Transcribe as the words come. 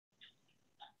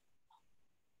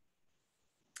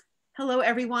Hello,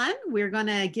 everyone. We're going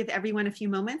to give everyone a few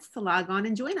moments to log on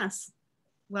and join us.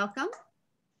 Welcome.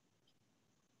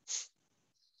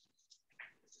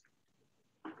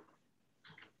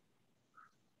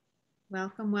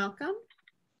 Welcome, welcome.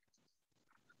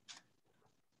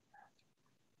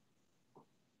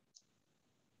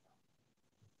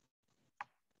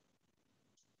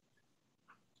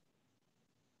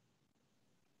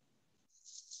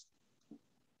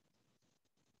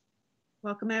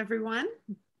 Welcome, everyone.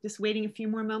 Just waiting a few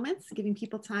more moments, giving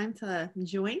people time to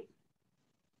join.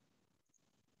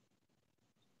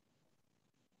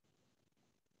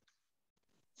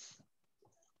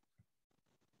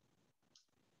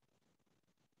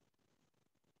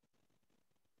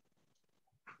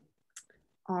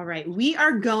 All right, we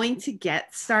are going to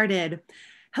get started.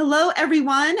 Hello,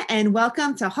 everyone, and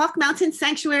welcome to Hawk Mountain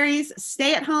Sanctuary's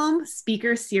Stay at Home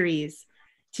Speaker Series.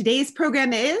 Today's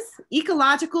program is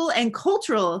Ecological and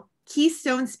Cultural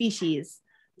Keystone Species,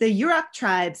 the Yurok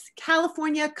Tribe's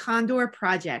California Condor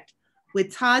Project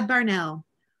with Todd Barnell,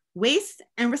 Waste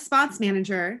and Response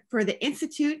Manager for the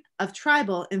Institute of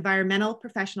Tribal Environmental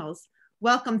Professionals.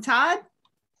 Welcome, Todd.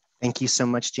 Thank you so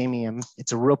much, Jamie.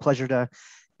 It's a real pleasure to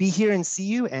be here and see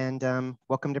you, and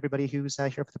welcome to everybody who's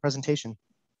here for the presentation.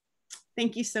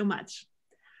 Thank you so much.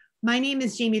 My name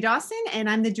is Jamie Dawson, and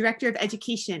I'm the Director of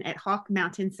Education at Hawk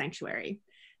Mountain Sanctuary.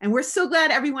 And we're so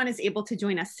glad everyone is able to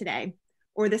join us today,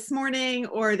 or this morning,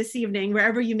 or this evening,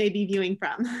 wherever you may be viewing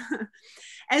from.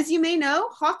 As you may know,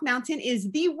 Hawk Mountain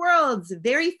is the world's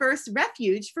very first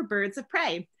refuge for birds of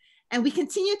prey. And we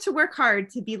continue to work hard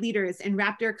to be leaders in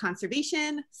raptor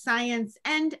conservation, science,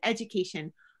 and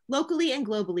education, locally and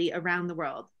globally around the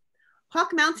world.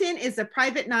 Hawk Mountain is a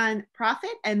private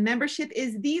nonprofit, and membership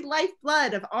is the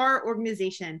lifeblood of our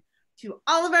organization. To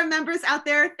all of our members out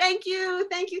there, thank you,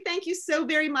 thank you, thank you so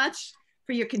very much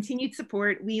for your continued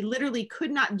support. We literally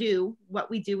could not do what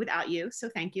we do without you, so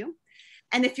thank you.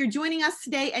 And if you're joining us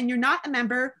today and you're not a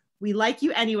member, we like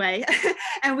you anyway,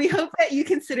 and we hope that you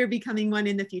consider becoming one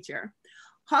in the future.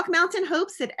 Hawk Mountain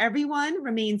hopes that everyone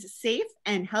remains safe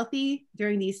and healthy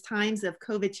during these times of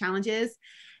COVID challenges.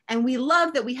 And we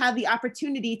love that we have the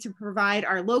opportunity to provide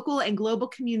our local and global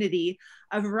community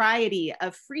a variety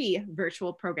of free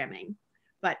virtual programming.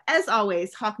 But as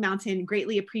always, Hawk Mountain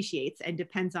greatly appreciates and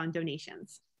depends on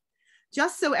donations.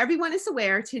 Just so everyone is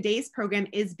aware, today's program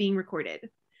is being recorded.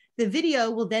 The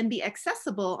video will then be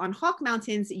accessible on Hawk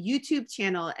Mountain's YouTube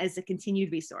channel as a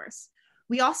continued resource.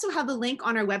 We also have a link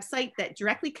on our website that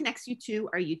directly connects you to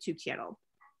our YouTube channel.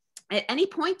 At any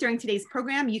point during today's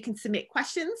program, you can submit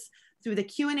questions through the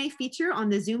Q&A feature on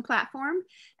the Zoom platform,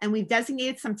 and we've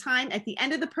designated some time at the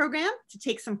end of the program to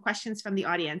take some questions from the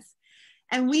audience.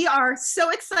 And we are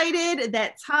so excited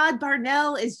that Todd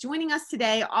Barnell is joining us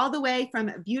today all the way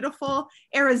from beautiful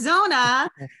Arizona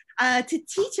to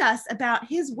teach us about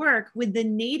his work with the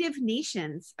Native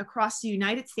nations across the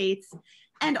United States,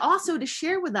 and also to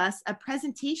share with us a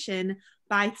presentation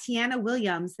by Tiana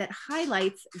Williams that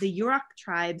highlights the Yurok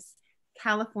Tribe's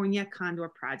California Condor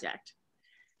Project.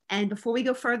 And before we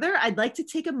go further, I'd like to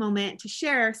take a moment to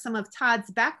share some of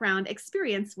Todd's background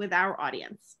experience with our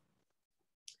audience.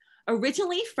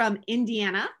 Originally from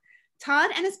Indiana,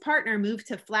 Todd and his partner moved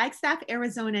to Flagstaff,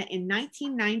 Arizona in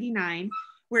 1999,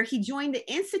 where he joined the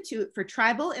Institute for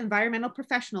Tribal Environmental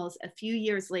Professionals a few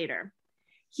years later.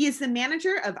 He is the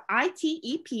manager of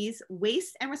ITEP's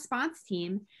Waste and Response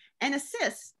Team and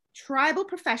assists tribal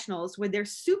professionals with their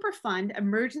Superfund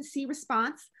emergency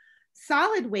response,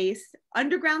 solid waste,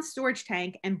 underground storage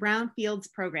tank, and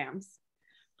brownfields programs.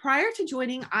 Prior to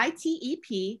joining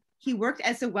ITEP, he worked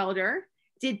as a welder,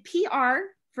 did PR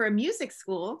for a music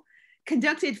school,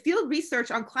 conducted field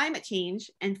research on climate change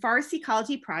and forest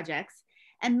ecology projects,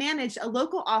 and managed a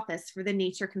local office for the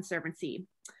Nature Conservancy.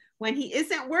 When he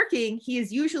isn't working, he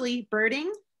is usually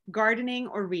birding, gardening,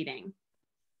 or reading.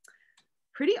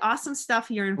 Pretty awesome stuff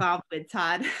you're involved with,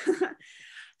 Todd.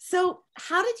 So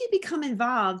how did you become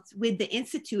involved with the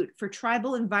Institute for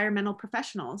Tribal Environmental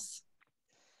Professionals?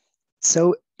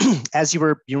 So as you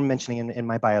were mentioning in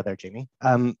my bio there, Jamie,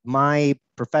 my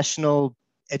professional,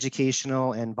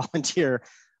 educational, and volunteer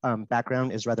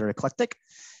background is rather eclectic.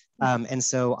 And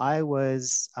so I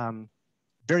was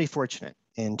very fortunate.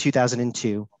 In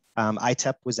 2002,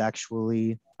 ITEP was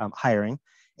actually hiring,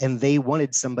 and they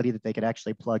wanted somebody that they could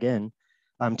actually plug in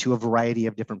to a variety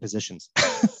of different positions.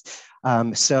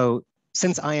 So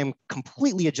since I am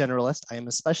completely a generalist, I am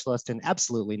a specialist in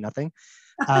absolutely nothing.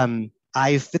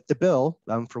 I fit the bill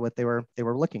for what they were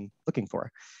looking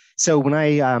for. So when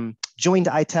I joined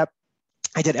ITEP,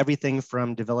 I did everything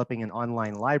from developing an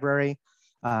online library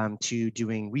to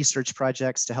doing research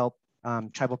projects to help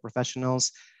tribal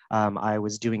professionals. I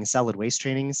was doing solid waste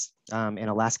trainings in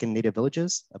Alaskan Native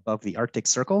villages above the Arctic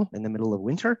Circle in the middle of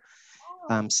winter.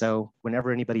 So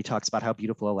whenever anybody talks about how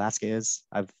beautiful Alaska is,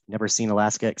 I've never seen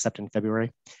Alaska except in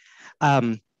February.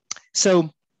 So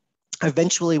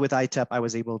eventually with ITEP, I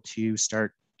was able to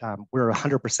start, we're a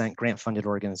 100% grant funded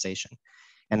organization.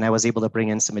 And I was able to bring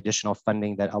in some additional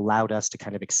funding that allowed us to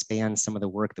kind of expand some of the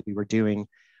work that we were doing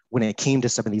when it came to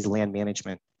some of these land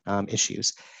management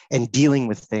issues and dealing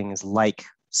with things like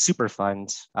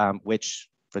Superfund, which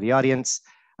for the audience,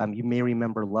 you may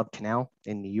remember Love Canal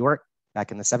in New York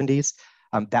back in the 70s.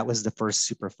 That was the first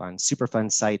Superfund.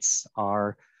 Superfund sites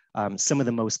are some of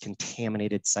the most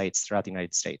contaminated sites throughout the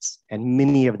United States, and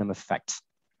many of them affect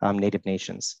Native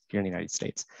nations here in the United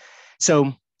States.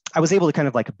 So I was able to kind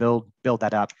of like build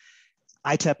that up.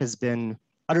 ITEP has been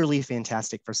utterly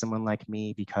fantastic for someone like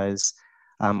me because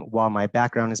while my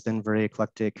background has been very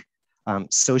eclectic,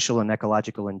 social and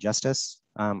ecological injustice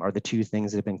are the two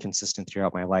things that have been consistent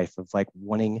throughout my life of like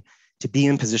wanting to be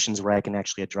in positions where I can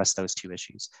actually address those two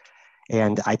issues.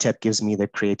 And ITEP gives me the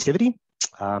creativity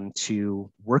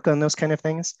to work on those kind of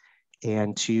things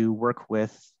and to work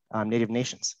with Native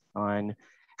nations on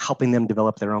helping them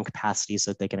develop their own capacity so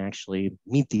that they can actually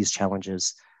meet these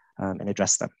challenges and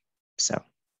address them. So.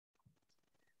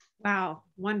 Wow,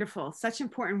 wonderful. Such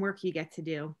important work you get to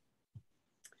do.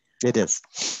 It is.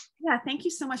 Yeah, thank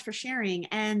you so much for sharing.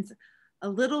 And a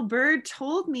little bird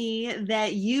told me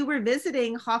that you were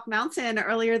visiting Hawk Mountain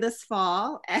earlier this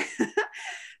fall.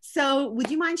 So would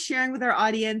you mind sharing with our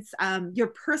audience your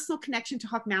personal connection to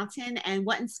Hawk Mountain and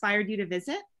what inspired you to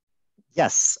visit?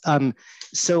 Yes.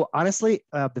 So honestly,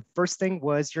 the first thing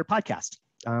was your podcast.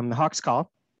 The Hawk's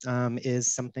Call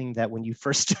is something that when you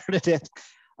first started it,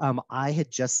 I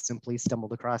had just simply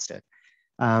stumbled across it.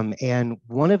 And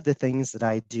one of the things that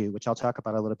I do, which I'll talk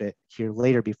about a little bit here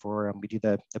later before we do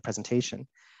the presentation,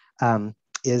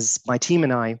 is my team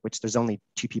and I, which there's only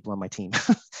 2 people on my team,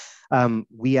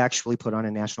 we actually put on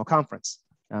a national conference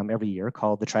every year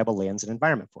called the Tribal Lands and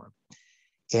Environment Forum.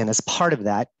 And as part of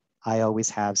that, I always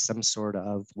have some sort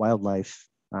of wildlife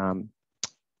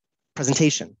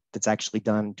presentation that's actually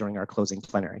done during our closing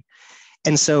plenary.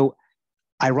 And so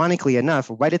ironically enough,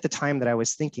 right at the time that I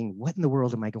was thinking, what in the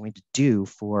world am I going to do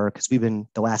for, because the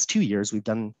last 2 years, we've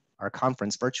done our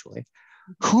conference virtually.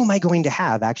 Who am I going to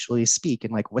have actually speak?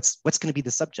 And like, what's going to be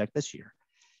the subject this year?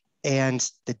 And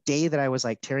the day that I was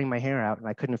like tearing my hair out and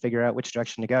I couldn't figure out which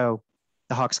direction to go,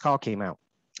 the Hawk's Call came out.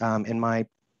 And I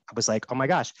was like, oh my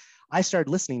gosh, I started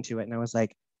listening to it and I was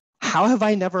like, how have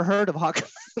I never heard of Hawk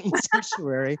Mountain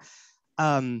Sanctuary?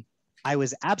 I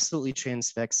was absolutely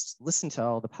transfixed, listened to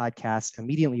all the podcasts,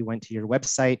 immediately went to your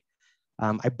website.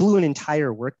 I blew an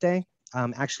entire workday,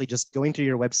 actually just going through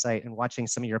your website and watching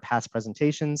some of your past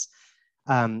presentations.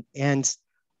 And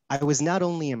I was not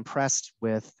only impressed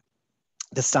with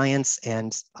the science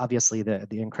and obviously the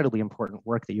incredibly important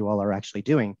work that you all are actually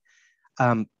doing.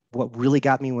 What really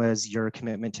got me was your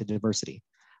commitment to diversity.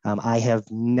 I have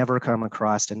never come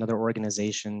across another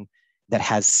organization that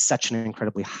has such an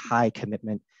incredibly high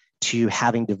commitment to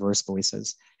having diverse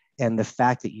voices. And the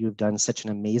fact that you've done such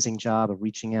an amazing job of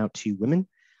reaching out to women,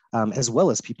 as well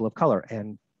as people of color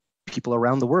and people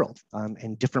around the world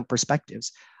and different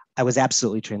perspectives, I was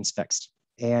absolutely transfixed.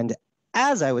 And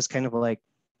as I was kind of like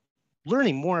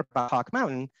learning more about Hawk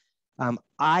Mountain,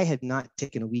 I had not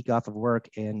taken a week off of work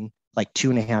in like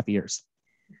 2.5 years.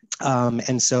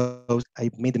 And so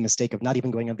I made the mistake of not even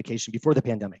going on vacation before the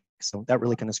pandemic. So that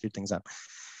really kind of screwed things up.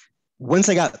 Once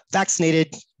I got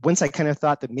vaccinated, once I kind of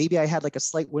thought that maybe I had like a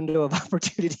slight window of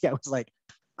opportunity, I was like,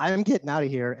 I'm getting out of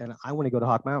here and I want to go to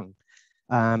Hawk Mountain.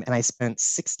 And I spent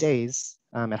 6 days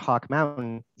at Hawk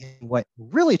Mountain. And what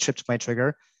really tripped my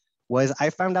trigger was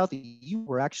I found out that you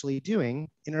were actually doing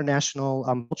International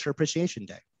Vulture Appreciation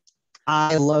Day.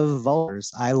 I love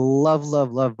vultures. I love,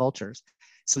 love, love vultures.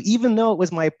 So even though it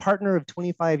was my partner of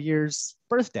 25 years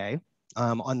birthday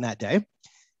on that day,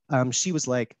 she was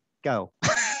like, go,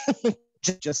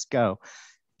 just go.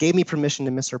 Gave me permission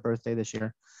to miss her birthday this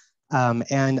year.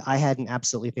 And I had an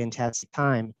absolutely fantastic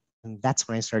time. And that's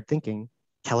when I started thinking,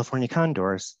 California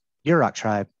Condors, Yurok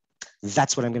Tribe,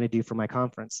 that's what I'm going to do for my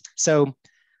conference. So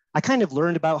I kind of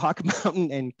learned about Hawk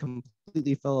Mountain and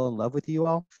completely fell in love with you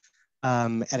all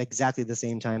at exactly the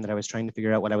same time that I was trying to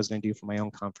figure out what I was going to do for my own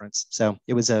conference. So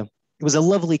it was a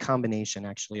lovely combination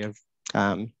actually of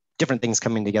different things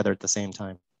coming together at the same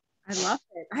time. I love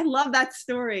it. I love that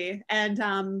story and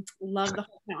love the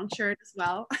Hawk Mountain shirt as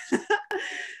well.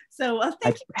 So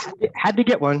thank you. Had to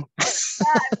get one. I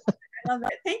love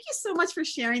it. Thank you so much for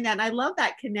sharing that. And I love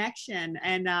that connection.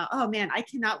 And oh man, I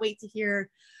cannot wait to hear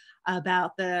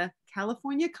about the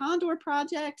California Condor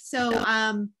project. So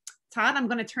Todd, I'm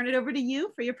going to turn it over to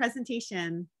you for your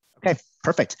presentation. Okay,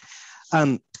 perfect.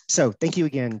 So thank you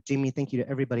again, Jamie. Thank you to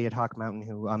everybody at Hawk Mountain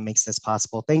who makes this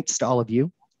possible. Thanks to all of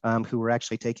you who are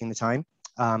actually taking the time.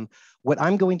 What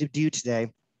I'm going to do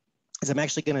today is I'm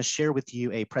actually going to share with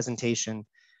you a presentation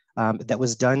that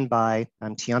was done by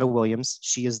Tiana Williams.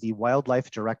 She is the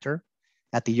wildlife director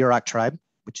at the Yurok Tribe,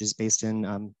 which is based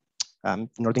in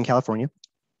Northern California.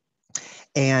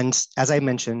 And as I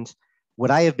mentioned,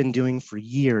 what I have been doing for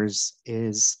years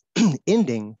is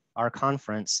ending our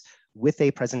conference with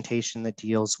a presentation that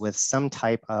deals with some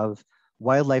type of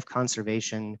wildlife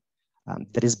conservation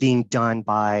that is being done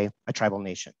by a tribal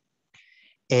nation.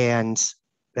 And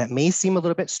that may seem a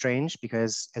little bit strange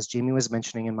because, as Jamie was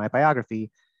mentioning in my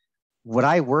biography, what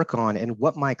I work on and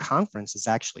what my conference is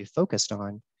actually focused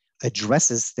on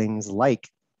addresses things like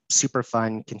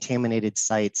Superfund, contaminated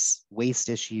sites, waste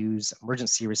issues,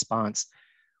 emergency response.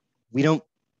 We don't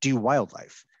do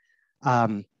wildlife.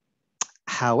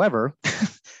 However,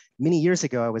 many years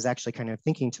ago, I was actually kind of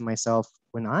thinking to myself,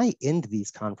 when I end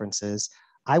these conferences,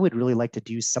 I would really like to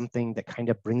do something that kind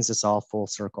of brings us all full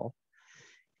circle.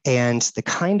 And the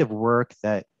kind of work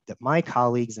that my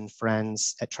colleagues and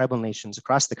friends at tribal nations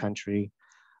across the country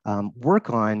work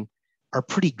on are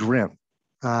pretty grim.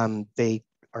 They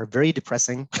are very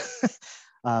depressing.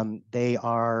 They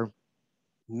are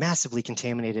massively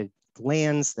contaminated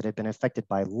lands that have been affected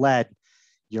by lead,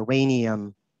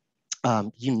 uranium,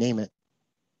 you name it.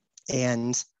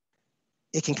 And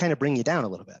it can kind of bring you down a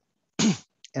little bit.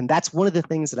 And that's one of the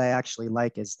things that I actually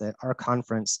like is that our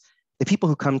conference, the people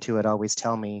who come to it always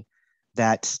tell me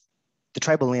that the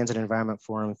Tribal Lands and Environment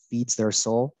Forum feeds their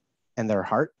soul and their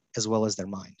heart as well as their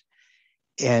mind.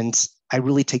 And I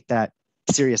really take that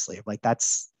seriously. Like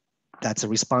that's a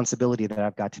responsibility that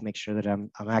I've got to make sure that I'm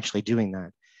actually doing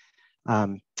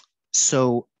that.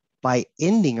 So by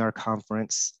ending our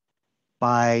conference,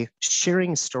 by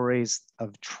sharing stories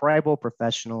of tribal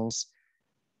professionals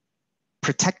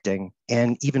protecting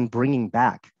and even bringing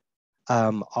back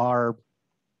our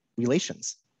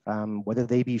relations, whether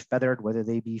they be feathered, whether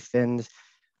they be finned,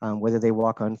 whether they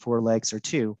walk on 4 legs or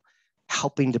 2,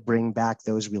 helping to bring back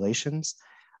those relations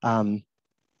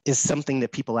is something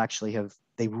that people actually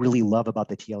they really love about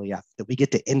the TLEF, that we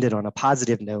get to end it on a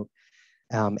positive note.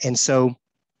 And so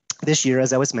this year,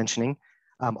 as I was mentioning,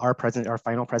 our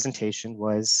final presentation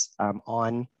was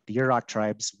on the Yurok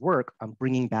Tribe's work on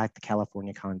bringing back the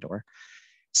California Condor.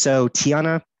 So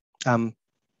Tiana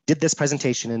did this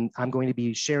presentation, and I'm going to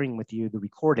be sharing with you the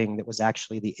recording that was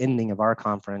actually the ending of our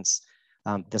conference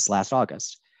this last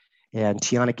August. And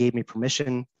Tiana gave me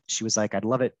permission. She was like, I'd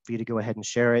love it for you to go ahead and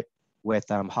share it with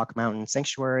Hawk Mountain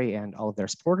Sanctuary and all of their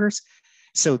supporters.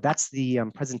 So that's the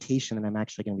presentation that I'm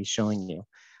actually going to be showing you.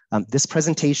 This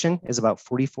presentation is about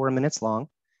 44 minutes long.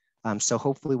 So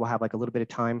hopefully we'll have like a little bit of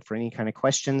time for any kind of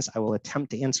questions. I will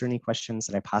attempt to answer any questions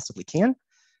that I possibly can.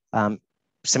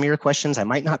 Some of your questions I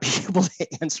might not be able to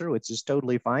answer, which is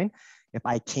totally fine. If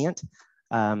I can't,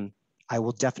 I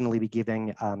will definitely be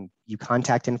giving you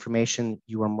contact information.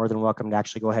 You are more than welcome to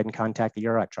actually go ahead and contact the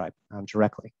Yurok Tribe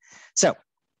directly. So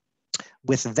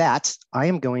with that, I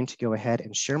am going to go ahead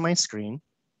and share my screen.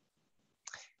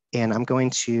 And I'm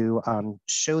going to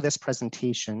show this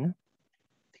presentation.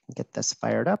 Get this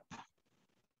fired up.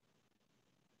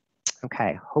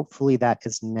 Okay, hopefully that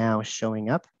is now showing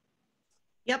up.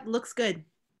 Yep, looks good.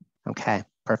 Okay,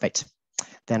 perfect.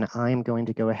 Then I'm going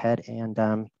to go ahead and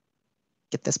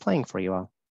get this playing for you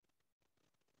all.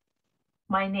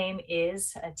 My name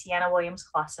is Tiana Williams,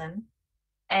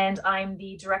 and I'm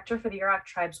the director for the Yurok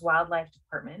Tribe's Wildlife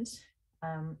Department.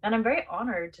 And I'm very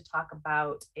honored to talk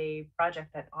about a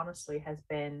project that honestly has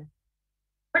been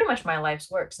pretty much my life's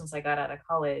work since I got out of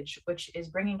college, which is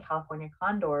bringing California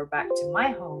Condor back to my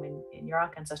home in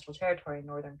Yurok Ancestral Territory in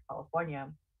Northern California.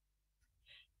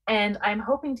 And I'm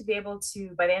hoping to be able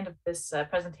to, by the end of this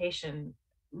presentation,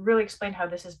 really explain how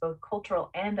this is both cultural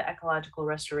and ecological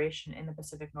restoration in the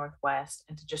Pacific Northwest,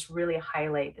 and to just really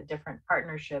highlight the different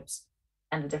partnerships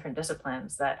and the different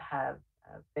disciplines that have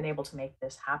been able to make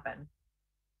this happen.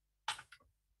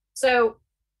 So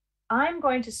I'm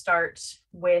going to start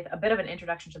with a bit of an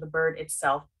introduction to the bird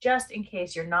itself, just in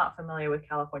case you're not familiar with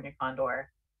California Condor.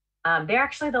 They're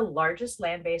actually the largest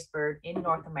land-based bird in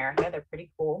North America. They're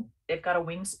pretty cool. They've got a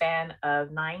wingspan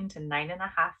of 9 to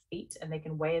 9.5 feet, and they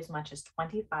can weigh as much as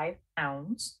 25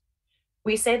 pounds.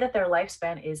 We say that their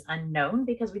lifespan is unknown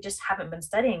because we just haven't been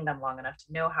studying them long enough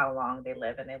to know how long they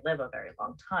live, and they live a very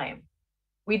long time.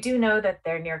 We do know that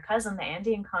their near cousin, the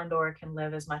Andean condor, can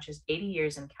live as much as 80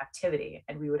 years in captivity,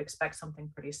 and we would expect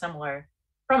something pretty similar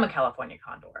from a California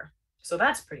condor. So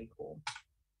that's pretty cool.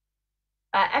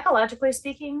 Ecologically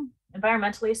speaking,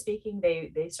 environmentally speaking,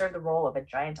 they serve the role of a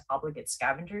giant obligate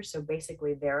scavenger. So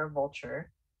basically they're a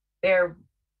vulture. They're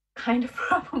kind of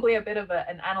probably a bit of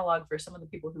an analog for some of the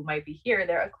people who might be here.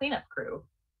 They're a cleanup crew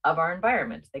of our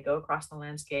environment. They go across the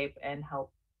landscape and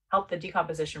help the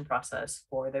decomposition process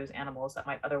for those animals that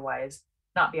might otherwise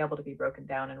not be able to be broken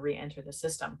down and re-enter the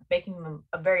system, making them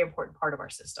a very important part of our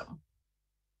system.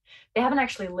 They haven't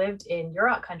actually lived in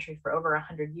Yurok country for over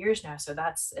 100 years now, so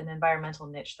that's an environmental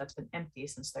niche that's been empty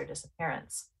since their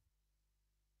disappearance.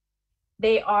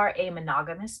 They are a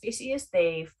monogamous species.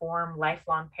 They form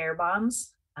lifelong pair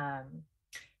bonds,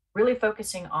 really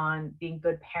focusing on being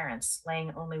good parents,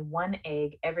 laying only one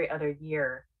egg every other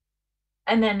year,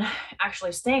 and then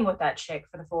actually staying with that chick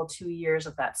for the full 2 years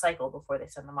of that cycle before they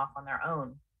send them off on their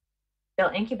own. They'll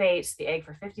incubate the egg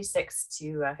for 56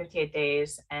 to 58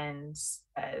 days, and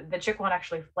the chick won't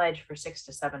actually fledge for 6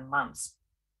 to 7 months.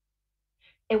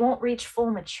 It won't reach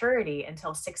full maturity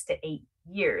until 6 to 8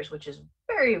 years, which is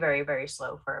very, very, very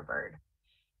slow for a bird.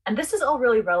 And this is all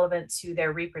really relevant to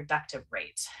their reproductive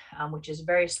rate, which is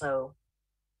very slow.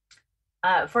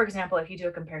 For example, if you do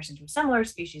a comparison to a similar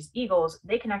species, eagles,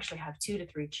 they can actually have 2 to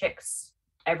 3 chicks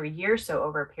every year. So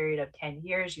over a period of 10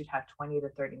 years, you'd have 20 to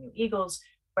 30 new eagles,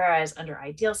 whereas under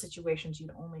ideal situations,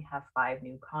 you'd only have 5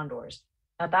 new condors.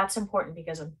 Now that's important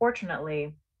because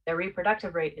unfortunately, their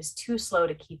reproductive rate is too slow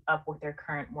to keep up with their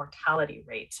current mortality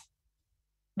rate,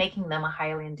 making them a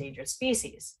highly endangered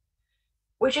species,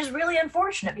 which is really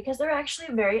unfortunate because they're actually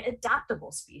a very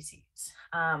adaptable species.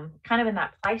 Kind of in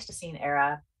that Pleistocene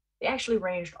era, they actually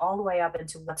ranged all the way up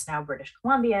into what's now British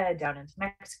Columbia, down into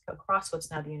Mexico, across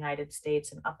what's now the United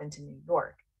States, and up into New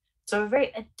York. So a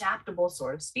very adaptable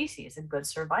sort of species, a good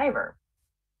survivor.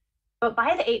 But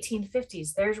by the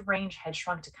 1850s, their range had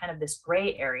shrunk to kind of this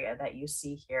gray area that you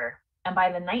see here. And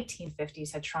by the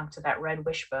 1950s had shrunk to that red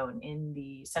wishbone in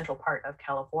the central part of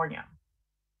California.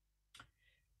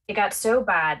 It got so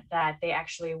bad that they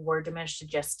actually were diminished to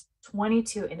just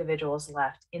 22 individuals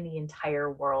left in the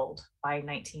entire world by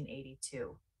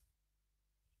 1982.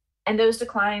 And those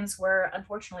declines were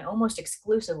unfortunately almost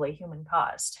exclusively human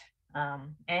caused,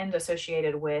 and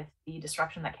associated with the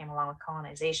disruption that came along with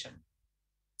colonization.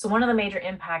 So one of the major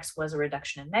impacts was a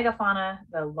reduction in megafauna,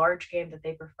 the large game that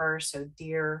they prefer, so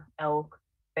deer, elk,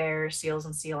 bears, seals,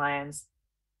 and sea lions,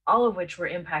 all of which were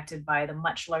impacted by the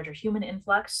much larger human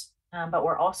influx, but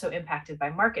were also impacted by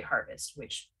market harvest,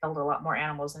 which killed a lot more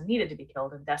animals than needed to be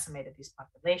killed and decimated these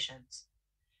populations.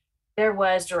 There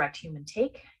was direct human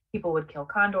take. People would kill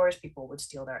condors, people would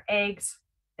steal their eggs.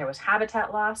 There was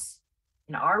habitat loss.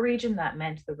 In our region, that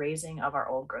meant the raising of our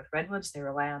old growth redwoods. They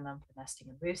rely on them for nesting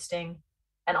and roosting.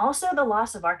 And also the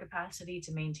loss of our capacity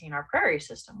to maintain our prairie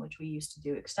system, which we used to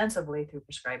do extensively through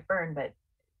prescribed burn, but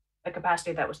a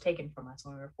capacity that was taken from us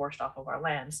when we were forced off of our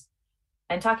lands.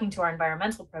 And talking to our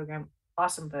environmental program,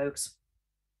 awesome folks,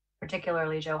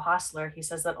 particularly Joe Hostler, he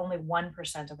says that only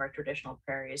 1% of our traditional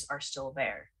prairies are still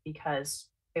there because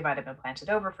they've either been planted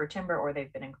over for timber or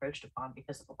they've been encroached upon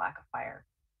because of the lack of fire.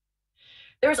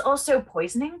 There's also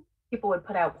poisoning. People would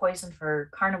put out poison for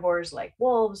carnivores like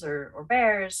wolves or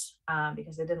bears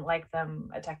because they didn't like them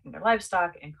attacking their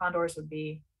livestock, and condors would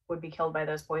be killed by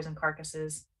those poison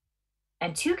carcasses.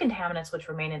 And 2 contaminants which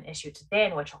remain an issue today,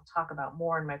 and which I'll talk about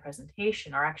more in my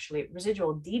presentation, are actually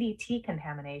residual DDT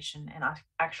contamination and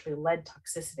actually lead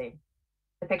toxicity.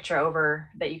 The picture over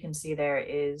that you can see there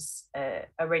is a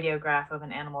radiograph of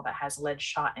an animal that has lead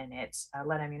shot in it,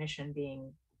 lead ammunition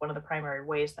being one of the primary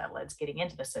ways that lead's getting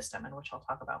into the system, and which I'll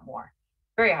talk about more.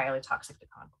 Very highly toxic to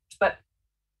condors. But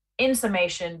in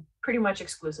summation, pretty much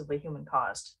exclusively human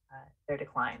caused their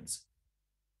declines.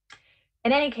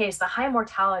 In any case, the high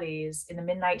mortalities in the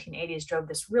mid-1980s drove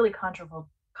this really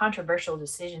controversial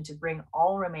decision to bring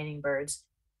all remaining birds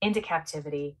into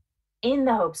captivity in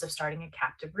the hopes of starting a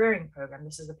captive rearing program.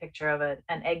 This is a picture of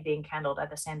an egg being candled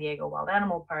at the San Diego Wild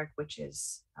Animal Park, which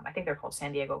is, I think they're called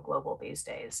San Diego Global these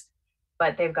days,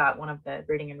 but they've got one of the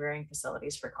breeding and rearing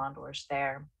facilities for condors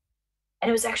there. And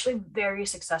it was actually very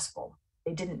successful.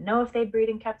 They didn't know if they'd breed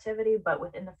in captivity, but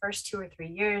within the first 2 or 3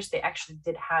 years, they actually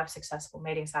did have successful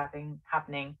matings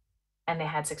happening, and they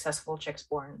had successful chicks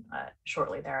born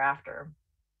shortly thereafter.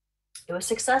 It was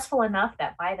successful enough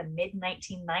that by the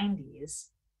mid-1990s,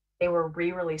 they were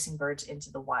re-releasing birds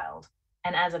into the wild.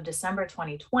 And as of December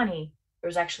 2020, there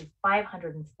was actually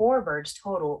 504 birds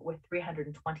total, with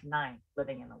 329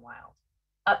 living in the wild,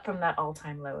 up from that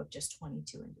all-time low of just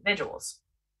 22 individuals.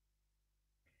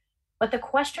 But the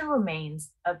question remains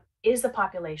of, is the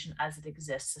population as it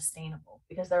exists sustainable?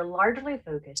 Because they're largely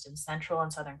focused in Central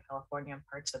and Southern California and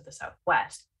parts of the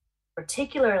Southwest,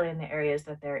 particularly in the areas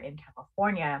that they're in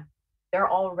California. They're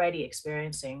already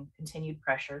experiencing continued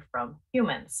pressure from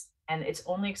humans, and it's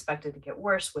only expected to get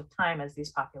worse with time as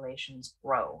these populations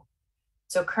grow.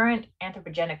 So current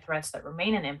anthropogenic threats that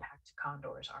remain an impact to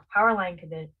condors are power line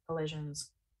collisions,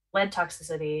 lead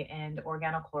toxicity, and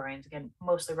organochlorines, again,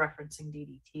 mostly referencing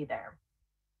DDT there.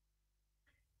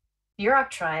 The Yurok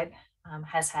tribe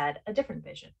has had a different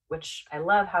vision, which I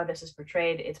love how this is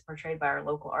portrayed. It's portrayed by our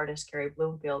local artist, Carrie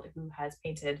Bloomfield, who has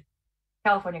painted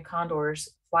California condors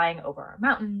flying over our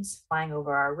mountains, flying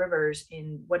over our rivers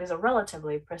in what is a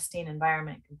relatively pristine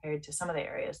environment compared to some of the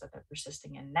areas that they're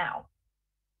persisting in now.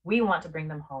 We want to bring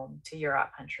them home to Yurok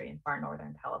country in far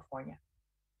northern California.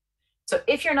 So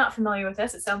if you're not familiar with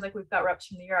this, it sounds like we've got reps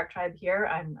from the Yurok tribe here.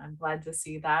 I'm glad to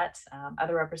see that.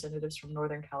 Other representatives from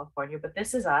Northern California, but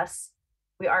this is us.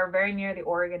 We are very near the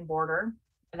Oregon border.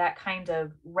 That kind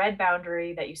of red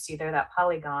boundary that you see there, that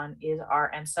polygon, is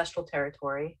our ancestral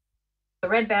territory. The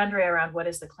red boundary around what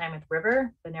is the Klamath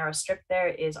River, the narrow strip there,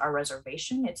 is our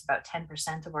reservation. It's about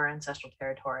 10% of our ancestral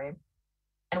territory.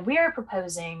 And we are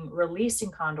proposing releasing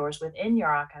condors within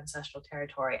Yurok ancestral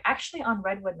territory, actually on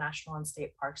Redwood National and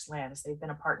State Parks lands. They've been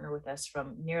a partner with us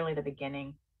from nearly the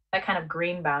beginning. That kind of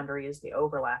green boundary is the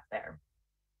overlap there.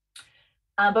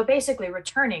 But basically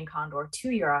returning condor to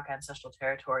Yurok ancestral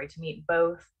territory to meet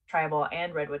both tribal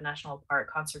and Redwood National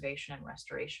Park conservation and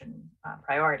restoration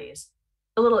priorities.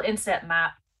 The little inset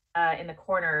map in the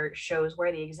corner shows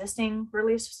where the existing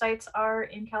release sites are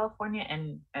in California,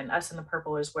 and us in the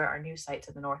purple is where our new site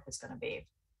to the north is going to be.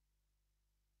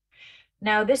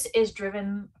 Now, this is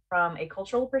driven from a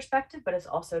cultural perspective, but it's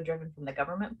also driven from the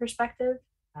government perspective.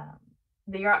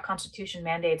 The Yurok Constitution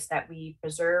mandates that we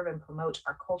preserve and promote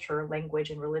our culture, language,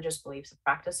 and religious beliefs and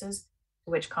practices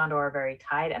to which condor are very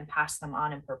tied, and pass them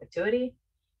on in perpetuity.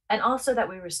 And also that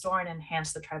we restore and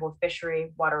enhance the tribal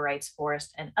fishery, water rights,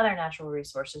 forest, and other natural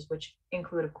resources, which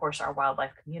include, of course, our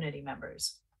wildlife community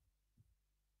members.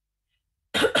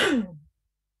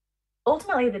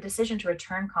 Ultimately, the decision to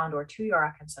return condor to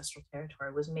Yurok ancestral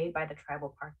territory was made by the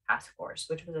Tribal Park Task Force,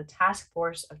 which was a task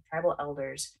force of tribal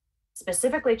elders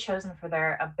specifically chosen for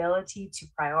their ability to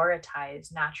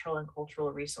prioritize natural and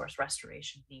cultural resource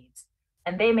restoration needs.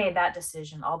 And they made that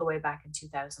decision all the way back in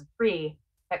 2003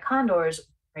 that condors,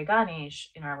 Reganish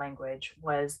in our language,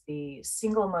 was the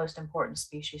single most important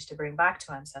species to bring back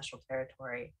to ancestral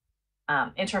territory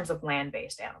in terms of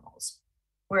land-based animals.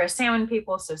 We're a salmon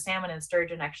people, so salmon and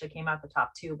sturgeon actually came out the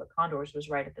top two, but condors was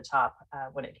right at the top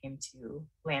when it came to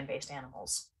land-based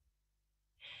animals.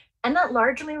 And that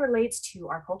largely relates to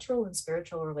our cultural and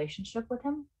spiritual relationship with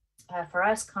him. For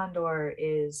us, condor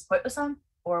is Hoitwasan,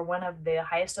 or one of the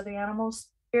highest of the animals,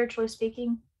 spiritually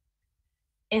speaking.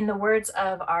 In the words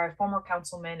of our former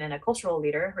councilman and a cultural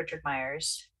leader, Richard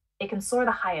Myers, it can soar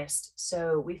the highest.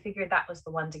 So we figured that was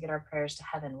the one to get our prayers to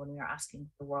heaven when we were asking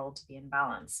the world to be in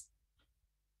balance.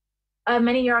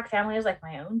 Many Yurok families, like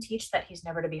my own, teach that he's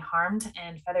never to be harmed,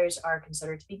 and feathers are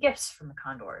considered to be gifts from the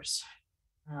condors.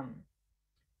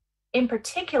 In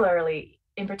particular,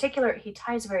 he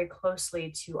ties very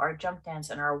closely to our jump dance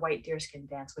and our white deerskin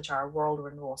dance, which are our world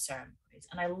renewal ceremonies.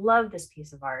 And I love this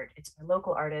piece of art. It's by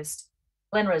local artist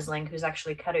Glenn Risling, who's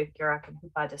actually Karuk, Yurok, and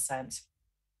Hupa descent.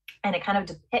 And it kind of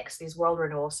depicts these world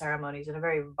renewal ceremonies in a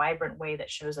very vibrant way that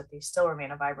shows that they still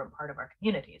remain a vibrant part of our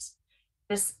communities.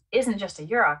 This isn't just a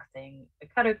Yurok thing. The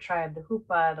Karuk tribe, the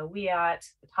Hupa, the Wiyot,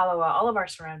 the Talawa, all of our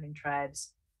surrounding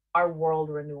tribes are world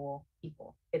renewal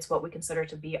people. It's what we consider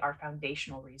to be our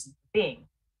foundational reason for being.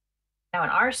 Now, in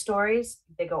our stories,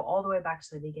 they go all the way back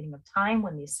to the beginning of time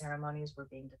when these ceremonies were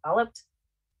being developed.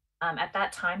 At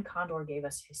that time, Condor gave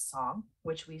us his song,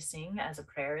 which we sing as a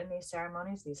prayer in these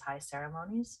ceremonies, these high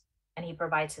ceremonies. And he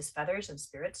provides his feathers and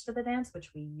spirits to the dance,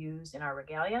 which we use in our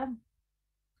regalia.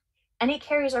 And he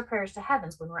carries our prayers to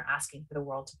heavens when we're asking for the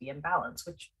world to be in balance,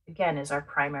 which again is our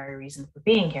primary reason for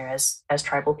being here as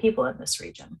tribal people in this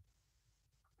region.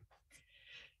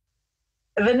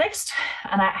 The next,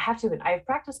 and I have to admit, I've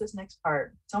practiced this next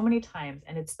part so many times,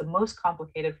 and it's the most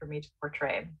complicated for me to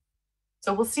portray.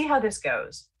 So we'll see how this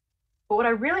goes. But what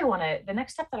I really want to, the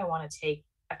next step that I want to take,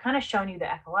 I've kind of shown you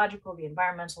the ecological, the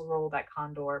environmental role that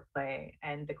condor play,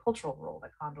 and the cultural role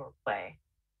that condor play.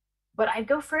 But I'd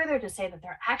go further to say that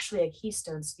they're actually a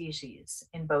keystone species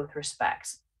in both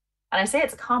respects. And I say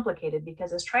it's complicated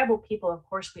because as tribal people, of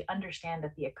course, we understand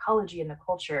that the ecology and the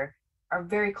culture are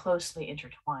very closely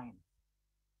intertwined.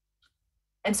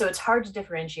 And so it's hard to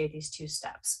differentiate these two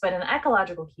steps. But an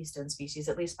ecological keystone species,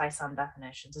 at least by some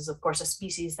definitions, is of course a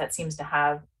species that seems to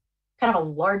have kind of a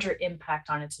larger impact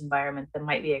on its environment than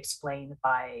might be explained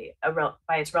by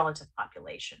its relative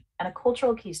population. And a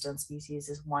cultural keystone species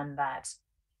is one that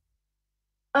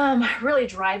really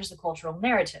drives the cultural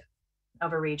narrative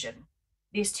of a region.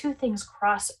 These two things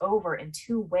cross over in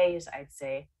two ways, I'd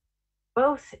say,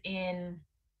 both in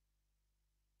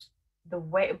the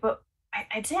way, but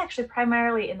I'd say actually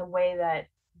primarily in the way that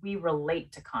we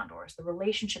relate to condors, the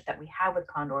relationship that we have with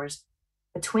condors,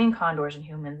 between condors and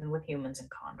humans, and with humans and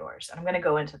condors. And I'm going to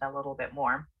go into that a little bit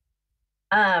more.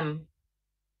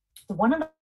 One of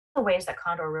the ways that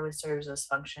condor really serves as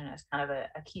function as kind of a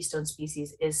keystone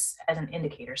species is as an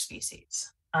indicator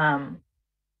species.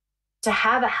 To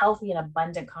have a healthy and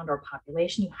abundant condor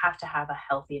population, you have to have a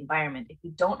healthy environment. If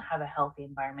you don't have a healthy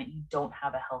environment, you don't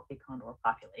have a healthy condor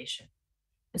population.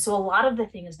 And so a lot of the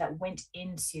things that went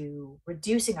into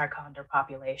reducing our condor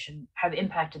population have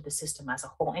impacted the system as a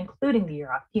whole, including the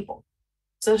Yurok people.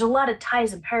 So there's a lot of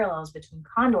ties and parallels between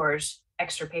condors'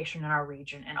 extirpation in our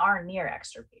region and our near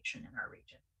extirpation in our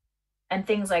region. And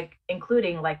things like,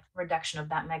 including like reduction of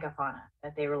that megafauna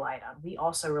that they relied on. We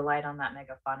also relied on that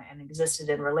megafauna and existed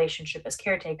in relationship as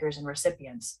caretakers and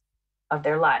recipients of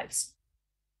their lives.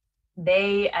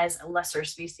 They, as a lesser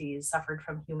species, suffered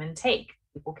from human take.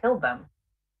 People killed them.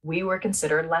 We were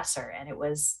considered lesser, and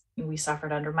we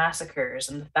suffered under massacres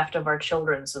and the theft of our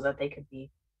children so that they could be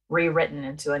rewritten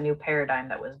into a new paradigm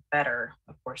that was better.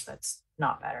 Of course, that's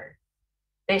not better.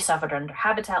 They suffered under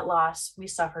habitat loss. We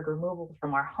suffered removal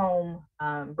from our home,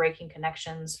 breaking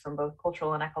connections from both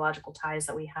cultural and ecological ties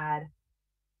that we had.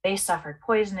 They suffered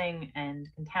poisoning and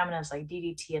contaminants like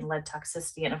DDT and lead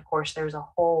toxicity. And of course, there's a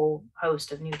whole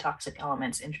host of new toxic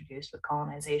elements introduced with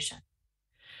colonization.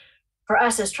 For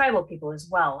us as tribal people as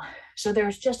well. So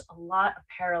there's just a lot of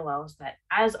parallels that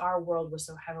as our world was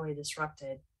so heavily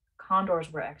disrupted,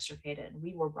 condors were extirpated and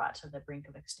we were brought to the brink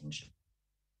of extinction.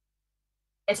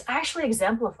 It's actually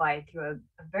exemplified through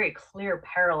a very clear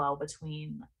parallel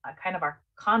between kind of our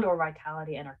condor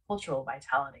vitality and our cultural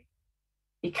vitality.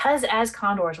 Because as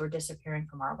condors were disappearing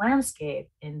from our landscape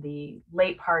in the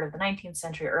late part of the 19th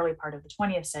century, early part of the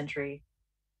 20th century,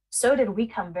 so did we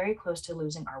come very close to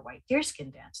losing our white deerskin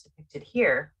dance depicted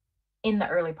here in the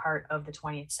early part of the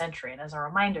 20th century. And as a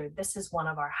reminder, this is one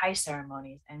of our high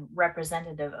ceremonies and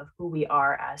representative of who we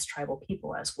are as tribal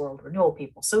people, as world renewal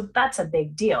people. So that's a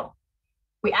big deal.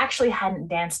 We actually hadn't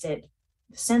danced it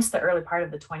since the early part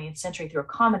of the 20th century through a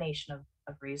combination of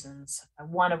reasons.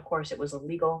 One, of course, it was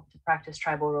illegal to practice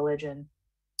tribal religion.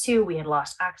 Two, we had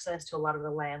lost access to a lot of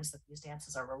the lands that these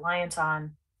dances are reliant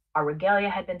on. Our regalia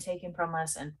had been taken from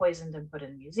us and poisoned and put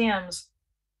in museums.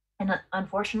 And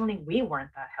unfortunately, we weren't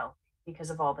that healthy because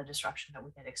of all the disruption that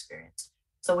we had experienced.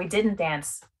 So we didn't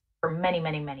dance for many,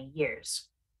 many, many years.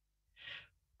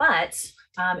 But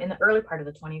in the early part of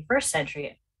the 21st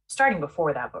century, starting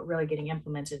before that, but really getting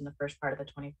implemented in the first part of the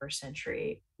 21st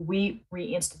century, we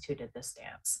reinstituted this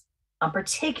dance,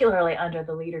 particularly under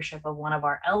the leadership of one of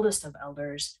our eldest of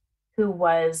elders, who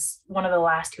was one of the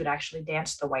last who'd actually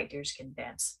danced the white deerskin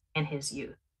dance in his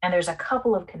youth. And there's a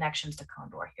couple of connections to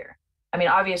condor here. I mean,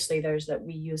 obviously there's that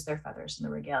we use their feathers in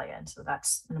the regalia, and so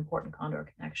that's an important condor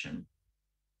connection.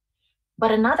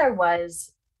 But another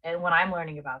was, and when I'm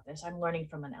learning about this, I'm learning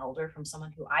from an elder, from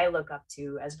someone who I look up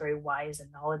to as very wise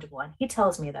and knowledgeable. And he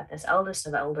tells me that this eldest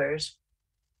of elders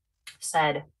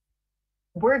said,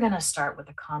 we're going to start with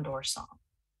a condor song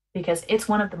because it's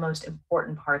one of the most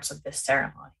important parts of this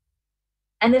ceremony.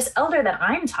 And this elder that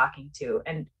I'm talking to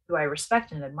and who I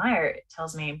respect and admire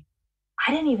tells me,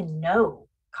 I didn't even know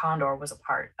condor was a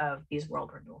part of these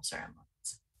world renewal ceremonies.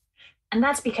 And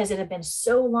that's because it had been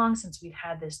so long since we'd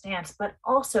had this dance, but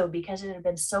also because it had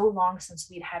been so long since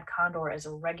we'd had condor as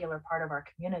a regular part of our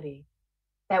community,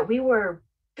 that we were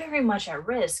very much at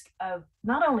risk of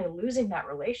not only losing that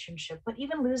relationship, but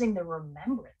even losing the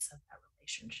remembrance of that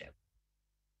relationship.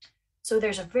 So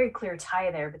there's a very clear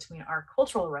tie there between our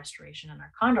cultural restoration and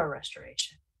our condor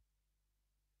restoration.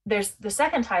 There's the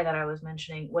second tie that I was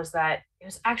mentioning was that it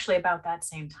was actually about that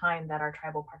same time that our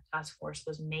tribal park task force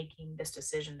was making this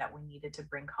decision that we needed to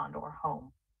bring condor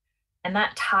home. And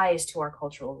that ties to our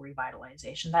cultural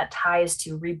revitalization. That ties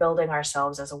to rebuilding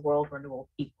ourselves as a world renewal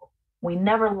people. We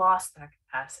never lost that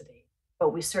capacity, but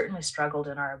we certainly struggled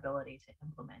in our ability to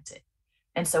implement it.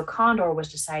 And so condor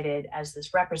was decided as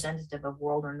this representative of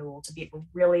world renewal to be a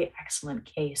really excellent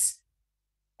case,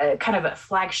 kind of a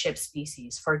flagship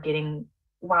species for getting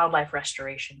wildlife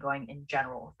restoration going in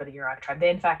general for the Yurok Tribe. They,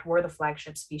 in fact, were the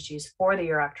flagship species for the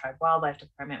Yurok Tribe Wildlife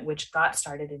Department, which got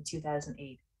started in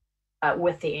 2008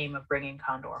 with the aim of bringing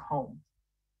condor home.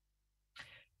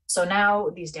 So now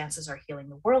these dances are healing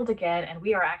the world again, and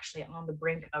we are actually on the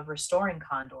brink of restoring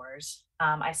condors.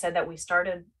 I said that we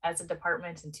started as a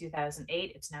department in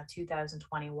 2008. It's now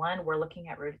 2021. We're looking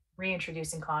at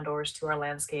reintroducing condors to our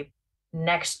landscape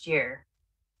next year.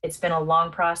 It's been a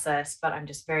long process, but I'm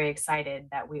just very excited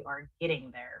that we are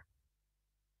getting there.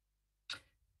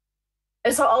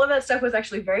 And so all of that stuff was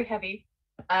actually very heavy.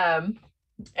 And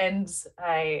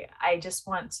I just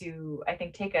want to, I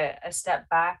think, take a step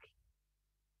back,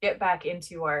 get back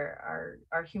into our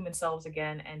human selves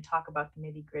again, and talk about the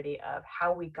nitty-gritty of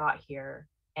how we got here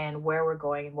and where we're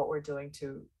going and what we're doing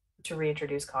to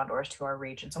reintroduce condors to our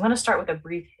region. So I'm going to start with a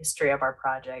brief history of our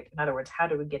project. In other words, how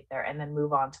did we get there, and then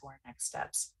move on to our next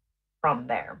steps from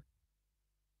there.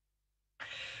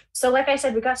 So like I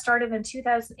said, we got started in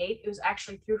 2008. It was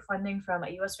actually through funding from a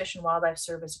U.S. Fish and Wildlife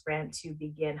Service grant to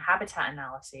begin habitat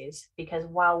analyses, because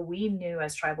while we knew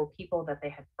as tribal people that they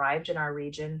had thrived in our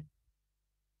region,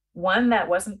 one, that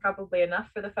wasn't probably enough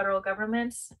for the federal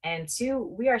government, and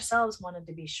two, we ourselves wanted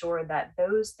to be sure that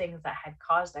those things that had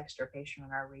caused extirpation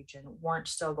in our region weren't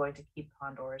still going to keep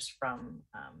condors from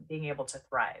being able to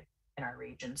thrive in our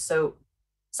region. So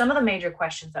some of the major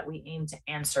questions that we aimed to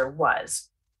answer was,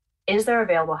 is there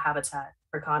available habitat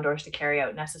for condors to carry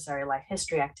out necessary life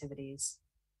history activities?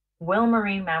 Will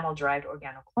marine mammal-derived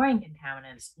organochlorine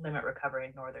contaminants limit recovery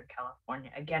in Northern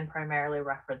California? Again, primarily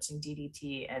referencing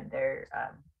DDT and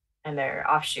their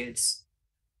offshoots.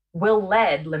 Will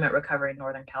lead limit recovery in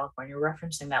Northern California,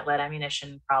 referencing that lead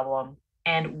ammunition problem?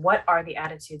 And what are the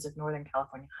attitudes of Northern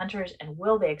California hunters, and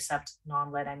will they accept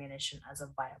non-lead ammunition as a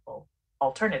viable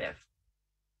alternative?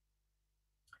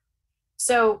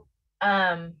 So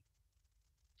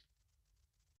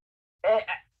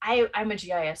I'm a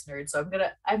GIS nerd,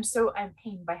 so I'm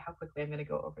pained by how quickly I'm gonna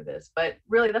go over this, but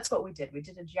really that's what we did. We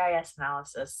did a GIS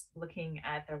analysis looking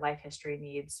at their life history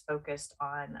needs, focused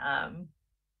on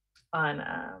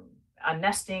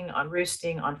nesting, on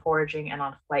roosting, on foraging, and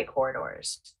on flight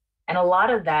corridors. And a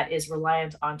lot of that is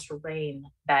reliant on terrain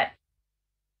that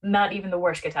not even the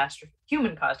worst catastrophe,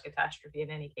 human-caused catastrophe in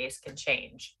any case, can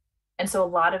change. And so a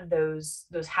lot of those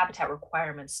habitat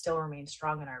requirements still remain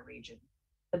strong in our region.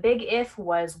 The big if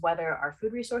was whether our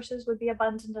food resources would be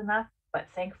abundant enough, but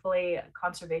thankfully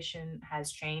conservation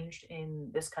has changed in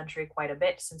this country quite a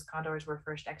bit since condors were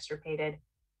first extirpated.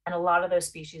 And a lot of those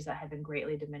species that have been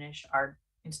greatly diminished are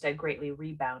instead greatly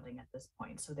rebounding at this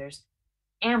point. So there's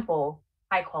ample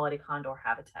high quality condor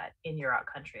habitat in Yurok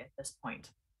country at this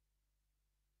point.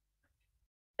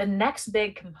 The next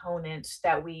big component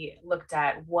that we looked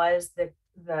at was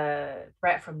the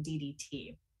threat from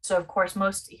DDT. So of course,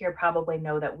 most here probably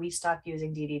know that we stopped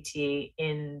using DDT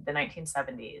in the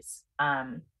 1970s.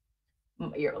 A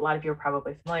lot of you are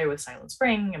probably familiar with Silent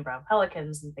Spring and brown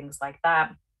pelicans and things like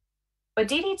that. But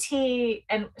DDT,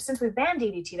 and since we've banned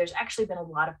DDT, there's actually been a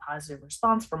lot of positive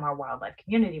response from our wildlife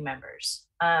community members.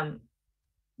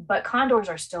 But condors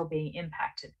are still being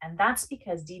impacted. And that's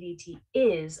because DDT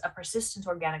is a persistent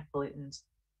organic pollutant,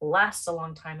 lasts a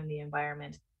long time in the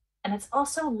environment, and it's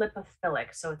also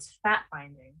lipophilic, so it's fat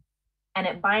binding. And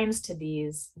it binds to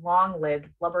these long-lived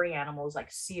blubbery animals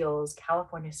like seals,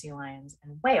 California sea lions,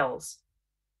 and whales,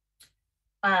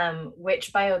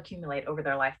 which bioaccumulate over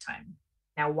their lifetime.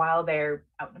 Now, while they're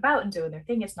out and about and doing their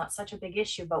thing, it's not such a big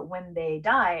issue, but when they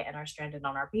die and are stranded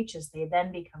on our beaches, they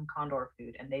then become condor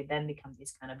food, and they then become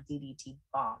these kind of DDT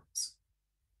bombs.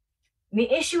 And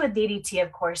the issue with DDT,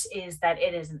 of course, is that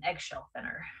it is an eggshell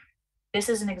thinner. This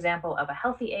is an example of a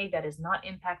healthy egg that is not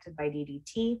impacted by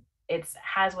DDT. It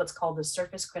has what's called the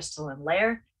surface crystalline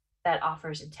layer that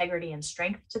offers integrity and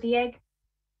strength to the egg.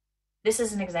 This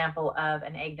is an example of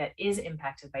an egg that is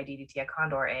impacted by DDT, a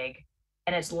condor egg,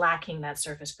 and it's lacking that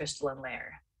surface crystalline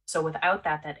layer. So without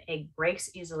that, that egg breaks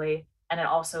easily, and it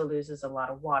also loses a lot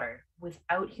of water.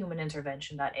 Without human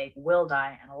intervention, that egg will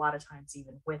die, and a lot of times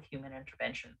even with human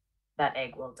intervention, that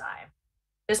egg will die.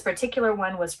 This particular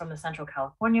one was from the Central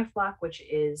California flock, which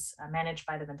is managed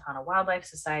by the Ventana Wildlife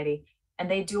Society, and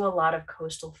they do a lot of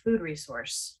coastal food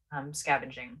resource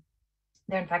scavenging.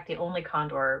 They're in fact the only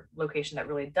condor location that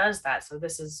really does that. So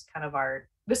this is kind of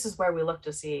this is where we look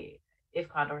to see if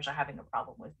condors are having a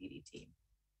problem with DDT.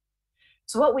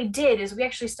 So what we did is we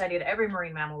actually studied every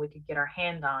marine mammal we could get our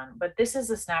hand on, but this is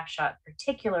a snapshot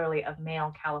particularly of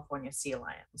male California sea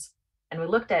lions. And we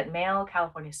looked at male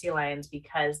California sea lions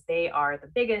because they are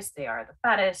the biggest, they are the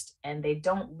fattest, and they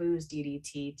don't lose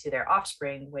DDT to their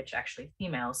offspring, which actually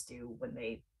females do when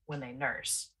they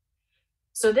nurse.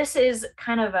 So this is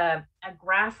kind of a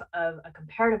graph of a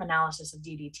comparative analysis of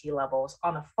DDT levels.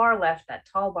 On the far left, that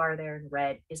tall bar there in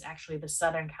red is actually the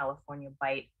Southern California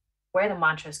bite, where the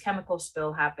Montrose chemical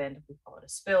spill happened. We call it a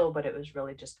spill, but it was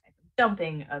really just kind of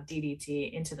dumping of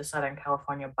DDT into the Southern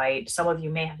California bite. Some of you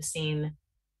may have seen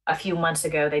a few months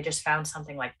ago, they just found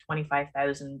something like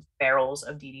 25,000 barrels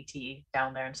of DDT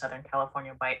down there in Southern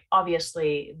California bite.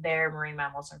 Obviously, their marine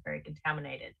mammals are very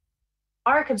contaminated.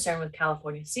 Our concern with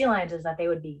California sea lions is that they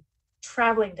would be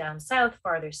traveling down south,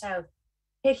 farther south,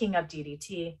 picking up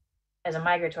DDT as a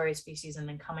migratory species and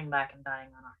then coming back and dying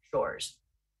on our shores.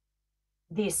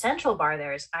 The central bar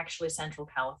there is actually Central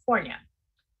California,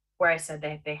 where I said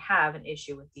they have an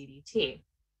issue with DDT.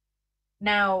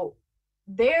 Now,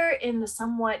 they're in the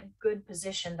somewhat good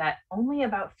position that only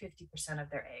about 50% of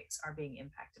their eggs are being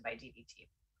impacted by DDT.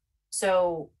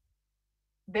 So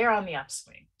they're on the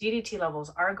upswing. DDT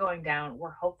levels are going down.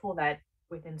 We're hopeful that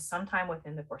within some time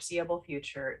within the foreseeable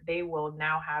future, they will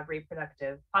now have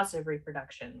positive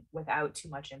reproduction without too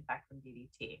much impact from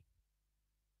DDT.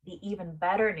 The even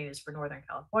better news for Northern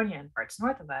California and parts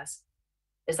north of us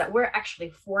is that we're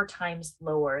actually 4 times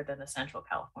lower than the Central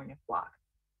California flock.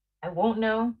 I won't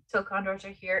know till condors are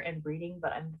here and breeding,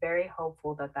 but I'm very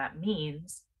hopeful that that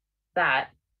means that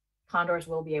condors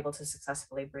will be able to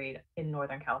successfully breed in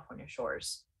Northern California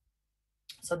shores.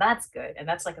 So that's good. And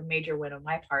that's like a major win on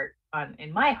my part,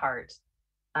 in my heart,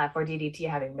 for DDT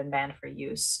having been banned for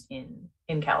use in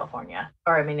California,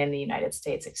 or I mean, in the United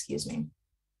States, excuse me.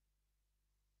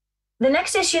 The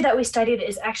next issue that we studied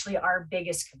is actually our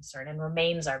biggest concern and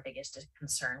remains our biggest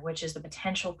concern, which is the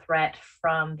potential threat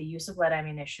from the use of lead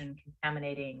ammunition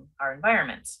contaminating our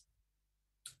environments.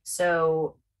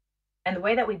 So, and the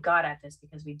way that we got at this,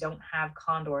 because we don't have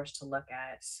condors to look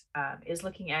at, is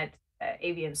looking at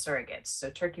avian surrogates.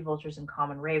 So turkey vultures and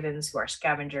common ravens who are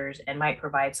scavengers and might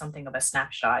provide something of a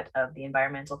snapshot of the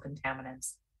environmental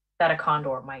contaminants that a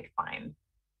condor might find.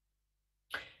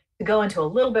 To go into a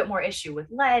little bit more issue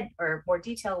with lead, or more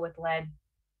detail with lead,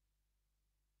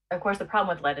 of course, the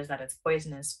problem with lead is that it's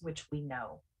poisonous, which we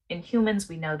know. In humans,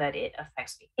 we know that it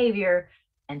affects behavior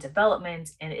and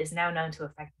development, and is now known to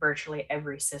affect virtually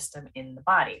every system in the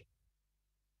body.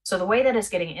 So the way that it's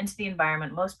getting into the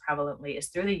environment most prevalently is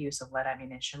through the use of lead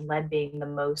ammunition, lead being the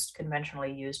most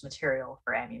conventionally used material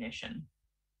for ammunition.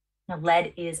 Now,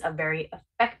 lead is a very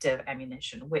effective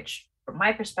ammunition, which from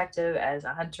my perspective as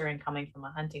a hunter and coming from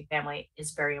a hunting family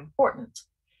is very important,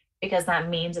 because that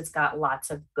means it's got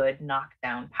lots of good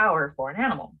knockdown power for an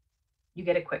animal. You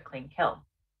get a quick, clean kill.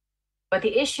 But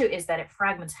the issue is that it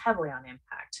fragments heavily on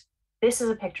impact. This is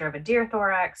a picture of a deer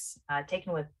thorax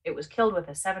it was killed with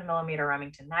a 7mm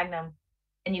Remington Magnum.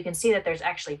 And you can see that there's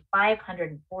actually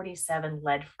 547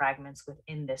 lead fragments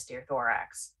within this deer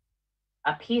thorax.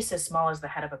 A piece as small as the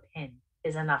head of a pin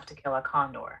is enough to kill a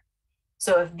condor.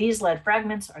 So if these lead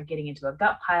fragments are getting into a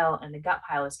gut pile and the gut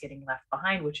pile is getting left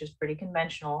behind, which is pretty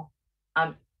conventional,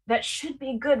 that should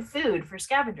be good food for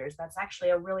scavengers. That's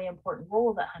actually a really important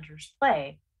role that hunters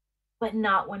play, but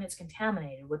not when it's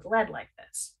contaminated with lead like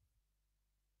this.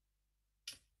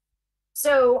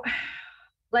 So,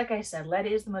 like I said, lead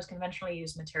is the most conventionally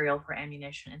used material for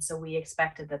ammunition, and so we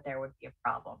expected that there would be a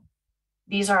problem.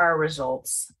 These are our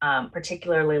results,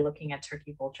 particularly looking at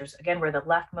turkey vultures. Again, we're the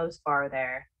leftmost bar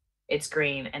there. It's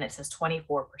green and it says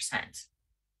 24%.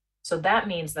 So that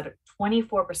means that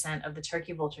 24% of the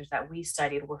turkey vultures that we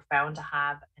studied were found to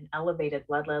have an elevated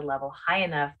lead level high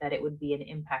enough that it would be an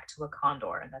impact to a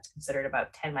condor, and that's considered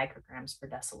about 10 micrograms per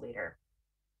deciliter.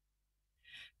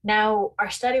 Now,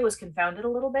 our study was confounded a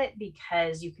little bit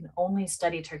because you can only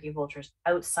study turkey vultures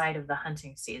outside of the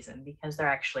hunting season, because they're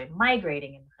actually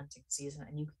migrating in the hunting season,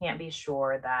 and you can't be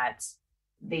sure that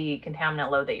the contaminant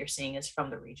load that you're seeing is from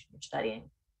the region you're studying.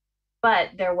 But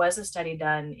there was a study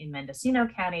done in Mendocino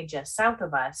County, just south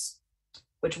of us,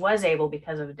 which was able,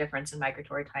 because of a difference in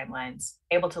migratory timelines,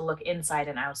 able to look inside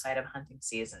and outside of hunting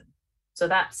season. So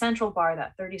that central bar,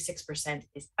 that 36%,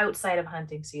 is outside of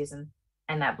hunting season,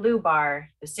 and that blue bar,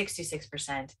 the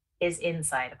 66%, is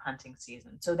inside of hunting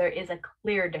season. So there is a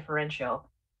clear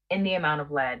differential in the amount of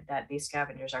lead that these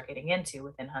scavengers are getting into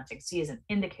within hunting season,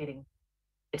 indicating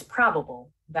it's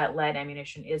probable that lead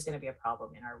ammunition is going to be a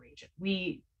problem in our region.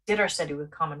 We did our study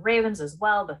with common ravens as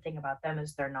well. The thing about them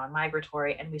is they're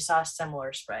non-migratory, and we saw a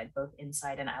similar spread both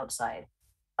inside and outside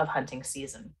of hunting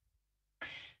season.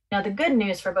 Now, the good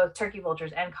news for both turkey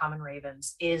vultures and common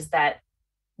ravens is that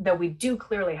though we do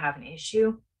clearly have an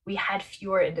issue, we had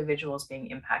fewer individuals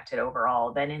being impacted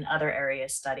overall than in other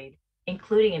areas studied,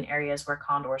 including in areas where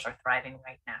condors are thriving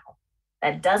right now.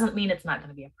 That doesn't mean it's not going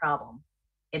to be a problem.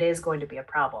 It is going to be a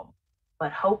problem,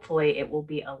 but hopefully it will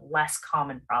be a less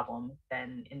common problem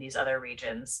than in these other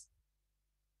regions.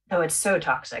 Though it's so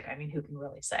toxic, I mean, who can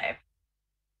really say?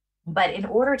 But in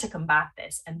order to combat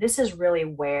this, and this is really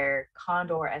where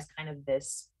condor as kind of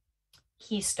this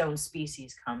keystone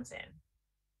species comes in,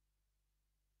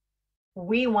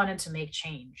 we wanted to make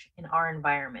change in our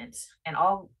environment, and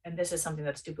this is something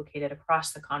that's duplicated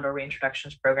across the condor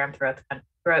reintroductions program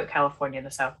throughout California and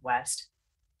the Southwest,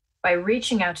 by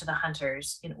reaching out to the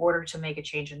hunters in order to make a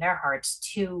change in their hearts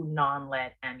to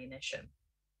non-lead ammunition.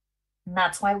 And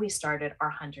that's why we started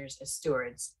our Hunters as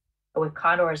Stewards, with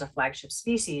condor as a flagship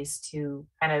species to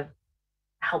kind of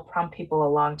help prompt people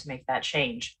along to make that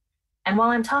change. And while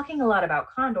I'm talking a lot about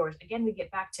condors, again, we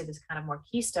get back to this kind of more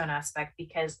keystone aspect,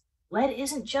 because lead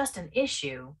isn't just an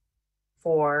issue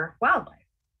for wildlife,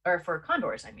 or for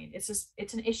condors. I mean,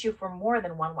 it's an issue for more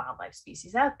than one wildlife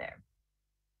species out there.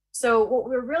 So what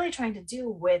we're really trying to do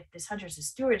with this Hunters as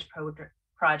Stewards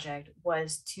project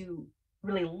was to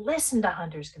really listen to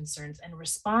hunters' concerns and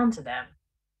respond to them,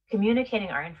 communicating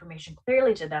our information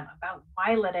clearly to them about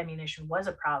why lead ammunition was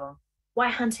a problem, why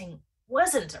hunting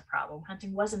wasn't a problem.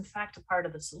 Hunting was in fact a part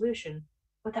of the solution,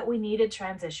 but that we needed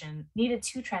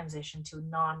to transition to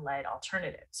non-lead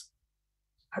alternatives.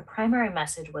 Our primary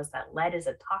message was that lead is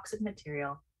a toxic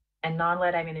material and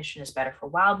non-lead ammunition is better for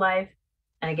wildlife.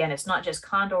 And again, it's not just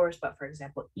condors, but for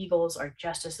example, eagles are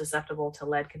just as susceptible to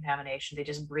lead contamination. They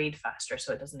just breed faster,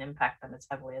 so it doesn't impact them as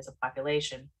heavily as a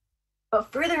population.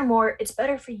 But furthermore, it's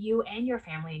better for you and your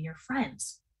family and your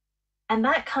friends. And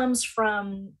that comes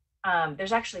from,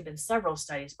 there's actually been several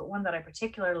studies, but one that I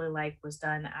particularly like was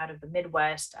done out of the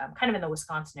Midwest, kind of in the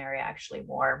Wisconsin area, actually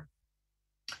more,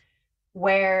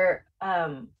 where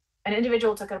an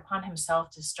individual took it upon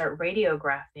himself to start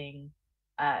radiographing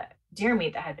deer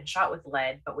meat that had been shot with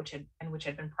lead, but which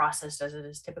had been processed as it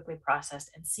is typically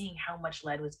processed, and seeing how much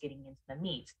lead was getting into the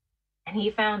meat. And he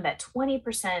found that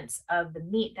 20% of the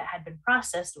meat that had been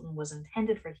processed and was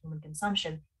intended for human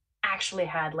consumption actually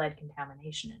had lead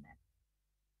contamination in it.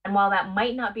 And while that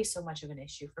might not be so much of an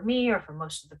issue for me or for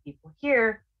most of the people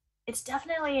here, it's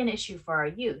definitely an issue for our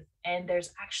youth. And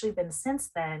there's actually been, since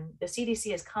then, the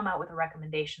CDC has come out with a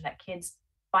recommendation that kids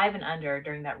 5 and under,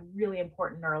 during that really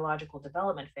important neurological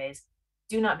development phase,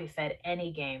 do not be fed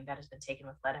any game that has been taken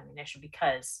with lead ammunition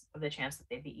because of the chance that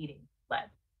they'd be eating lead.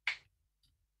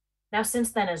 Now,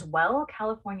 since then as well,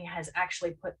 California has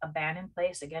actually put a ban in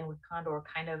place, again, with condor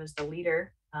kind of as the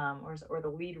leader, or the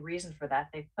lead reason for that.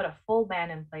 They've put a full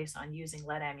ban in place on using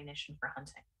lead ammunition for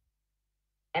hunting.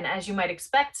 And as you might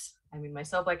expect, I mean,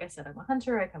 myself, like I said, I'm a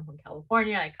hunter. I come from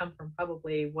California. I come from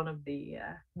probably one of the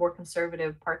more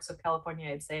conservative parts of California,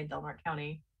 I'd say, in Del Norte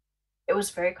County. It was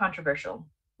very controversial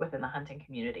within the hunting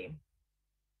community.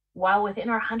 While within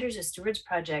our Hunters as Stewards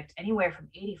project, anywhere from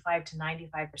 85 to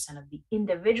 95% of the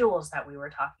individuals that we were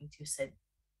talking to said,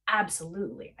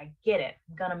 absolutely, I get it,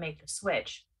 I'm gonna make the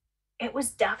switch. It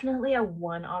was definitely a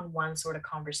one-on-one sort of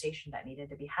conversation that needed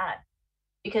to be had,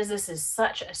 because this is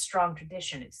such a strong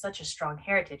tradition, it's such a strong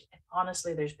heritage, and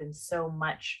honestly, there's so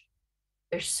much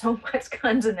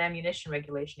guns and ammunition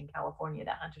regulation in California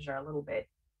that hunters are a little bit,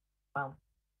 well,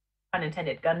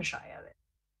 unintended, gun shy of it.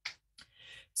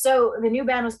 So the new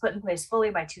ban was put in place fully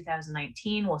by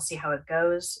 2019. We'll see how it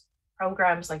goes.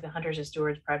 Programs like the Hunters as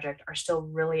Stewards project are still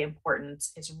really important.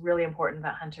 It's really important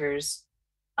that hunters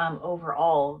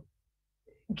overall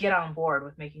get on board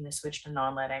with making the switch to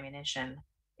non-lead ammunition.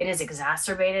 It is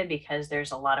exacerbated because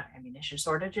there's a lot of ammunition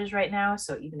shortages right now.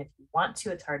 So even if you want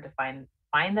to, it's hard to find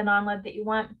the non-lead that you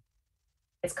want.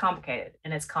 It's complicated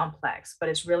and it's complex, but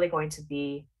it's really going to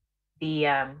be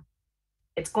the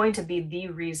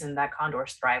reason that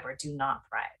condors thrive or do not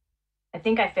thrive. I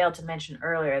think I failed to mention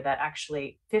earlier that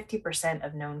actually 50%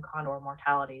 of known condor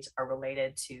mortalities are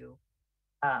related to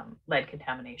lead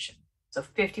contamination. So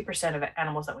 50% of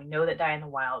animals that we know that die in the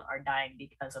wild are dying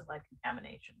because of lead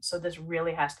contamination. So this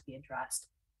really has to be addressed,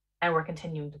 and we're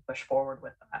continuing to push forward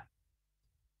with that.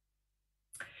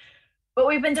 But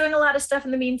we've been doing a lot of stuff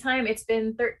in the meantime. It's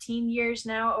been 13 years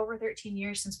now, over 13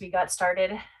 years since we got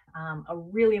started. A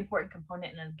really important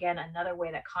component, and again, another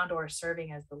way that Condor is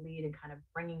serving as the lead and kind of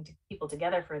bringing people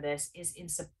together for this, is in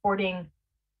supporting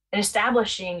and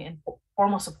establishing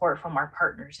formal support from our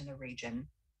partners in the region.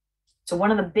 So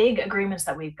one of the big agreements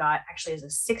that we've got actually is a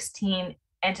 16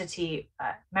 entity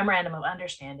memorandum of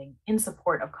understanding in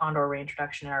support of condor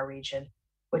reintroduction in our region,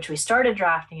 which we started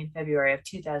drafting in February of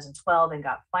 2012 and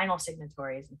got final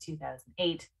signatories in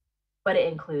 2008. But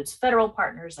it includes federal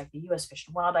partners like the U.S. Fish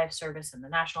and Wildlife Service and the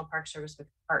National Park Service we're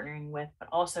partnering with, but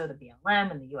also the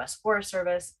BLM and the U.S. Forest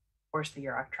Service, of course, the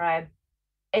Yurok Tribe.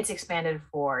 It's expanded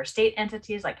for state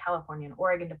entities like California and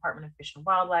Oregon Department of Fish and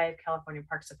Wildlife, California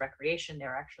Parks and Recreation.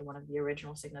 They're actually one of the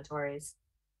original signatories.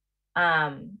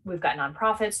 We've got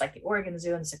nonprofits like the Oregon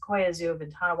Zoo and Sequoia Zoo,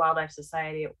 Ventana Wildlife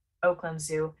Society, Oakland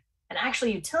Zoo, and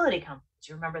actually utility companies.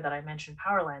 You remember that I mentioned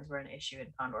power lines were an issue in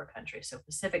Condor country. So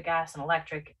Pacific Gas and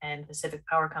Electric and Pacific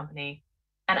Power Company,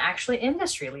 and actually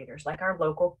industry leaders like our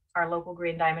local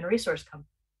Green Diamond Resource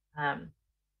Company,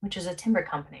 which is a timber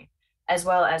company, as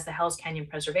well as the Hells Canyon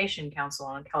Preservation Council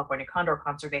and California Condor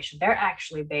Conservation. They're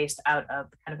actually based out of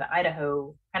kind of the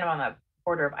Idaho, kind of on the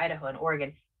border of Idaho and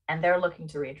Oregon, and they're looking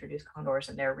to reintroduce condors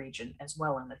in their region as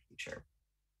well in the future.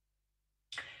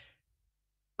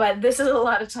 But this is a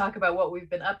lot to talk about what we've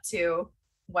been up to,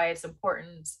 why it's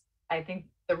important. I think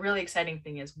the really exciting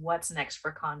thing is what's next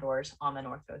for condors on the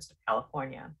north coast of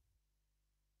California.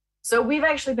 So we've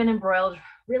actually been embroiled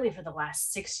really for the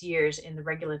last 6 years in the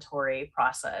regulatory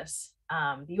process.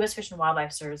 The U.S. Fish and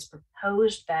Wildlife Service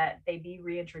proposed that they be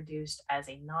reintroduced as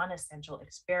a non-essential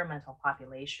experimental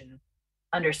population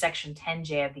under Section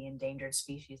 10J of the Endangered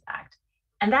Species Act.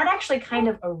 And that actually kind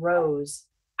of arose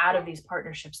out of these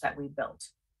partnerships that we built.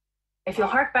 If you'll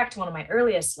hark back to one of my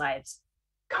earliest slides,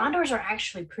 condors are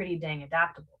actually pretty dang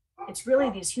adaptable. It's really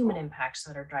these human impacts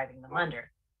that are driving them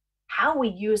under. How we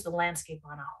use the landscape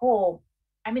on a whole,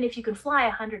 I mean, if you can fly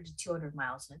 100 to 200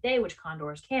 miles in a day, which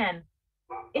condors can,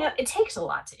 it takes a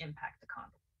lot to impact the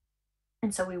condor.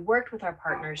 And so we worked with our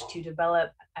partners to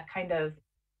develop a kind of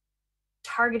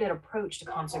targeted approach to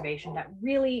conservation that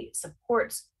really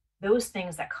supports those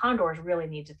things that condors really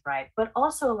need to thrive, but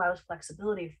also allows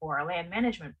flexibility for our land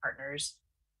management partners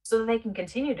so that they can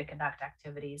continue to conduct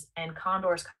activities, and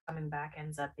condors coming back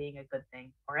ends up being a good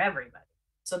thing for everybody.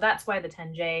 So that's why the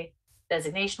 10J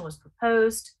designation was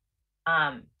proposed.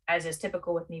 As is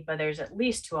typical with NEPA, there's at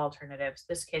least 2 alternatives.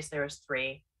 This case, there was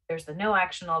 3. There's the no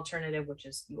action alternative, which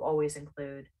is you always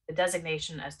include the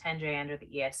designation as 10J under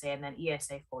the ESA, and then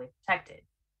ESA fully protected.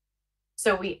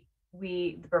 So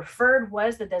the preferred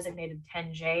was the designated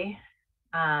 10J,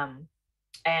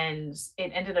 and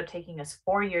it ended up taking us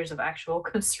 4 years of actual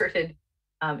concerted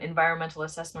environmental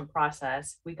assessment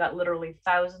process. We got literally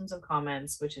thousands of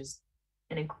comments, which is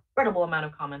an incredible amount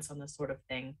of comments on this sort of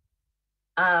thing.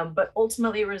 But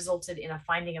ultimately resulted in a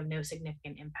finding of no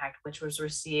significant impact, which was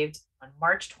received on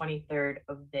March 23rd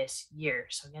of this year.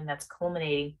 So again, that's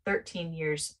culminating 13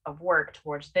 years of work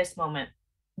towards this moment.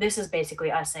 This is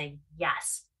basically us saying,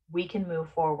 yes, we can move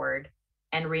forward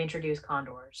and reintroduce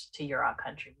condors to Yurok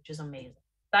country, which is amazing.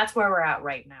 That's where we're at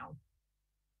right now.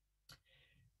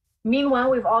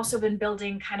 Meanwhile, we've also been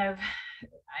building kind of,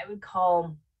 I would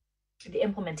call the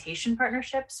implementation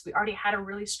partnerships. We already had a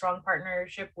really strong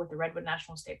partnership with the Redwood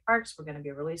National State Parks. We're going to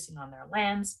be releasing on their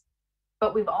lands,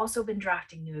 but we've also been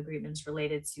drafting new agreements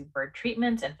related to bird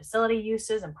treatment and facility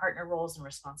uses and partner roles and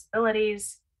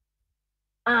responsibilities.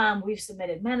 We've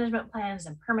submitted management plans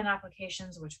and permit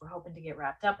applications, which we're hoping to get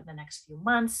wrapped up in the next few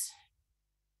months.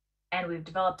 And we've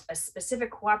developed a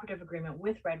specific cooperative agreement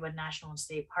with Redwood National and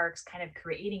State Parks, kind of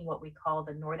creating what we call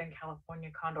the Northern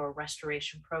California Condor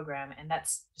Restoration Program. And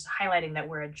that's just highlighting that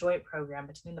we're a joint program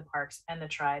between the parks and the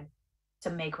tribe to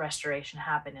make restoration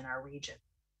happen in our region.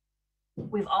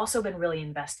 We've also been really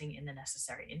investing in the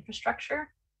necessary infrastructure,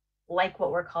 like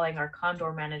what we're calling our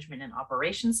Condor Management and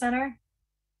Operations Center.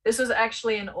 This was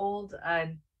actually an old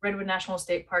Redwood National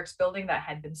State Parks building that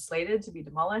had been slated to be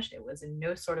demolished. It was in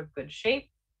no sort of good shape.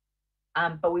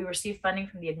 But we received funding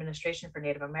from the Administration for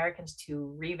Native Americans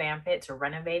to revamp it, to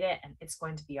renovate it, and it's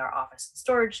going to be our office and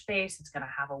storage space. It's going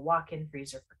to have a walk-in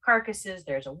freezer for carcasses.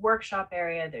 There's a workshop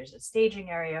area. There's a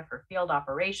staging area for field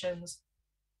operations.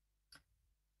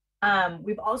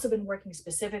 We've also been working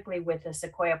specifically with the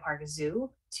Sequoia Park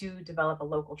Zoo to develop a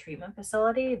local treatment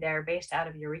facility. They're based out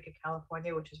of Eureka,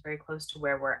 California, which is very close to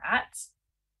where we're at.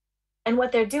 And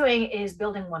what they're doing is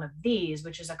building one of these,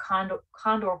 which is a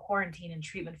condor quarantine and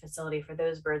treatment facility for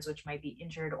those birds which might be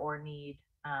injured or need,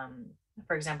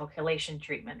 for example, chelation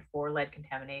treatment for lead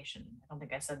contamination. I don't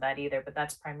think I said that either, but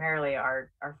that's primarily our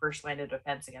first line of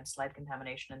defense against lead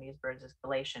contamination in these birds is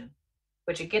chelation,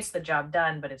 which it gets the job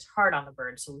done, but it's hard on the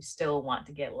birds, so we still want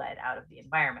to get lead out of the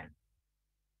environment.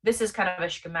 This is kind of a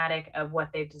schematic of what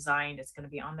they've designed. It's going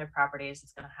to be on their properties.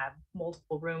 It's going to have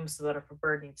multiple rooms so that if a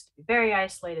bird needs to be very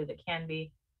isolated, it can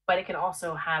be, but it can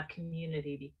also have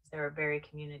community because they're a very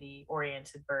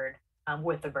community-oriented bird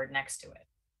with the bird next to it.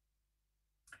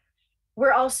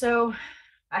 We're also,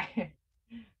 I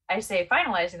say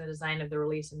finalizing the design of the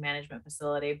release and management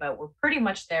facility, but we're pretty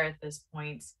much there at this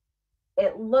point.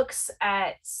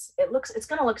 it's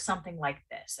going to look something like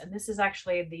this. And this is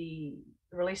actually the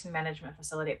release and management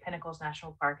facility at Pinnacles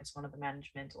National Park. It's one of the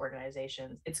management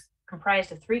organizations. It's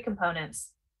comprised of 3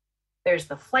 components. There's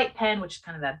the flight pen, which is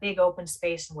kind of that big open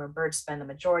space and where birds spend the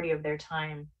majority of their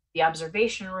time. The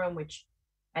observation room, which,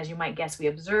 as you might guess, we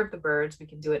observe the birds. We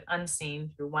can do it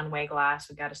unseen through one-way glass.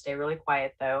 We got to stay really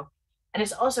quiet though. And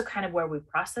it's also kind of where we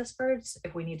process birds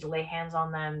if we need to lay hands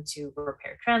on them to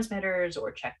repair transmitters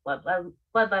or check blood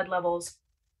lead levels.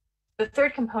 The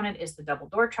third component is the double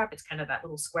door trap. It's kind of that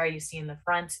little square you see in the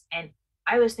front. And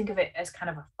I always think of it as kind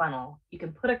of a funnel. You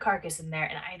can put a carcass in there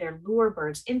and either lure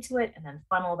birds into it and then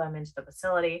funnel them into the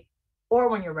facility, or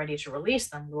when you're ready to release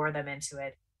them, lure them into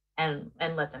it and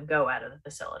let them go out of the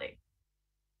facility.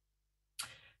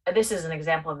 This is an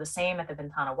example of the same at the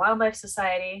Ventana Wildlife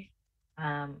Society.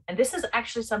 And this is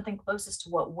actually something closest to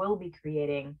what we'll be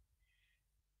creating.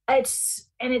 It's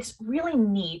really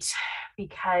neat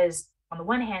because on the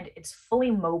one hand, it's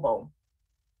fully mobile.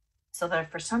 So that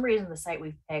if for some reason the site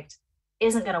we've picked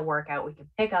isn't going to work out, we can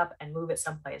pick up and move it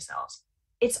someplace else.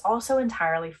 It's also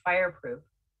entirely fireproof,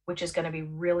 which is going to be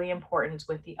really important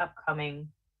with the upcoming,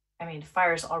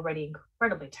 fire's already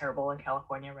incredibly terrible in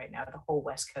California right now, the whole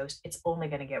West Coast. It's only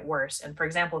going to get worse. And for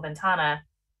example, Ventana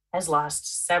has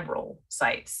lost several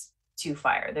sites to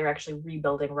fire. They're actually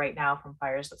rebuilding right now from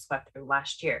fires that swept through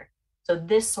last year. So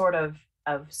this sort of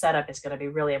setup is going to be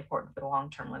really important for the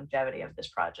long-term longevity of this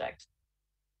project.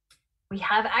 We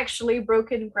have actually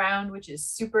broken ground, which is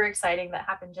super exciting. That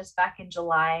happened just back in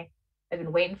July. I've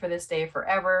been waiting for this day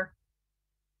forever.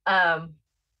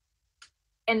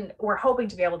 And we're hoping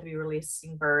to be able to be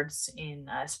releasing birds in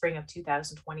spring of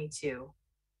 2022.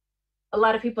 A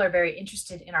lot of people are very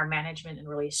interested in our management and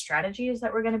release strategies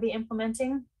that we're going to be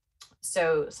implementing.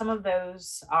 So some of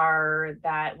those are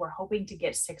that we're hoping to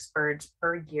get 6 birds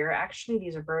per year. Actually,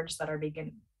 these are birds that are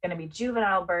going to be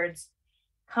juvenile birds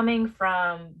coming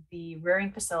from the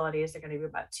rearing facilities. They're going to be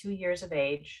about 2 years of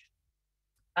age.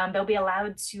 They'll be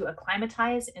allowed to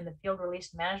acclimatize in the field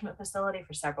release management facility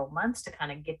for several months to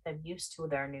kind of get them used to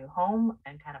their new home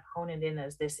and kind of hone it in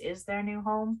as this is their new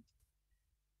home.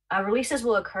 Releases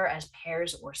will occur as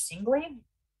pairs or singly.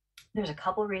 There's a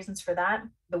couple of reasons for that.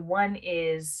 The one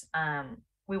is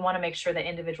we want to make sure that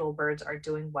individual birds are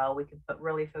doing well. We can put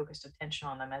really focused attention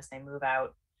on them as they move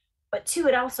out. But 2,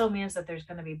 it also means that there's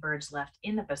going to be birds left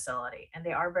in the facility, and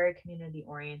they are very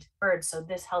community-oriented birds. So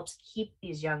this helps keep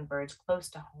these young birds close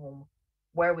to home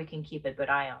where we can keep a good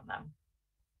eye on them.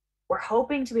 We're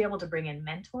hoping to be able to bring in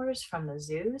mentors from the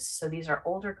zoos. So these are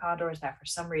older condors that for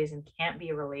some reason can't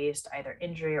be released, either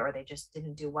injury or they just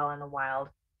didn't do well in the wild,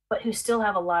 but who still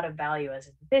have a lot of value as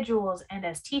individuals and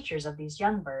as teachers of these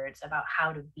young birds about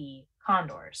how to be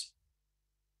condors.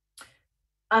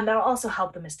 That'll also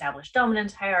help them establish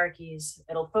dominance hierarchies.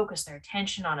 It'll focus their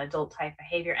attention on adult type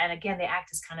behavior. And again, they act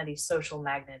as kind of these social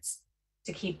magnets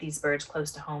to keep these birds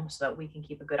close to home so that we can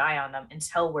keep a good eye on them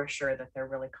until we're sure that they're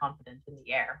really confident in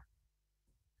the air.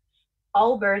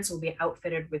 All birds will be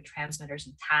outfitted with transmitters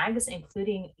and tags,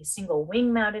 including a single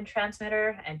wing mounted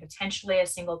transmitter and potentially a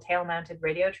single tail mounted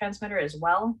radio transmitter as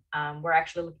well. We're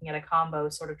actually looking at a combo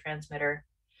sort of transmitter,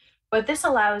 but this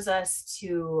allows us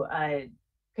to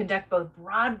conduct both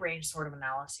broad range sort of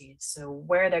analyses. So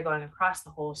where they're going across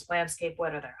the whole landscape,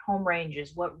 what are their home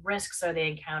ranges, what risks are they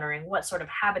encountering, what sort of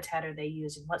habitat are they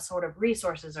using, what sort of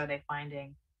resources are they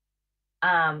finding?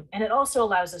 And it also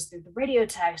allows us through the radio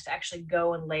tags to actually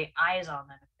go and lay eyes on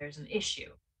them if there's an issue.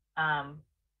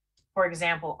 For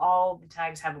example, all the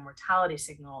tags have a mortality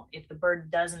signal. If the bird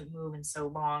doesn't move in so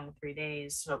long, 3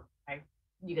 days, so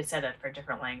you could set it for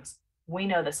different lengths, we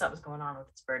know that something's going on with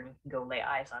this bird and we can go lay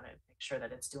eyes on it, make sure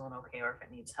that it's doing okay or if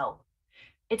it needs help.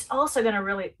 It's also going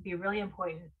to be really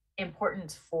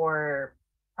important for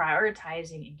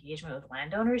prioritizing engagement with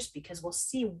landowners, because we'll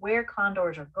see where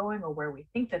condors are going or where we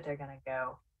think that they're going to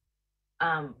go,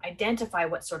 identify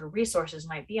what sort of resources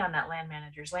might be on that land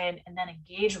manager's land, and then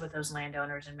engage with those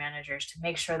landowners and managers to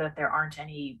make sure that there aren't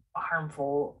any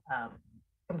harmful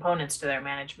components to their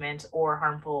management or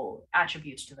harmful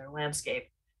attributes to their landscape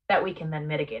that we can then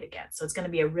mitigate against. So it's going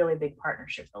to be a really big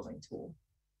partnership building tool.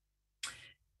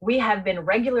 We have been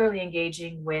regularly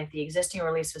engaging with the existing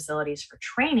release facilities for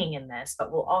training in this,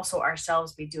 but we'll also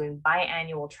ourselves be doing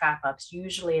biannual trap-ups,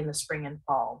 usually in the spring and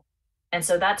fall. And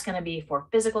so that's going to be for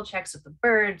physical checks of the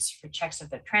birds, for checks of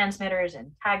the transmitters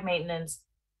and tag maintenance,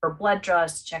 for blood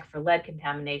draws to check for lead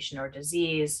contamination or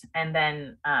disease. And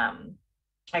then,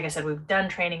 like I said, we've done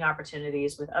training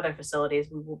opportunities with other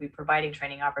facilities. We will be providing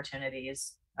training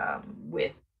opportunities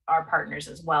with our partners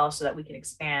as well so that we can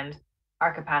expand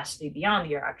our capacity beyond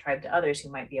the Yurok tribe to others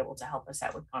who might be able to help us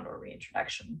out with condor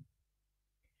reintroduction.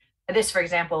 This, for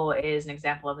example, is an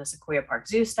example of the Sequoia Park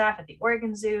Zoo staff at the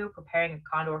Oregon Zoo preparing a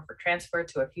condor for transfer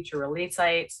to a future release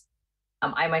site.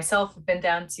 I myself have been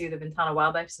down to the Ventana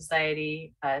Wildlife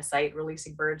Society site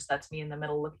releasing birds. That's me in the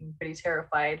middle looking pretty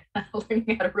terrified,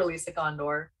 learning how to release a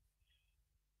condor.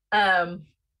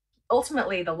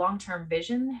 Ultimately, the long-term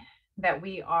vision that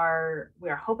we are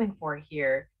hoping for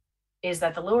here is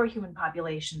that the lower human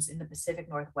populations in the Pacific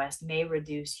Northwest may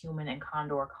reduce human and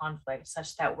condor conflict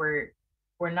such that we're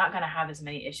not going to have as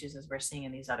many issues as we're seeing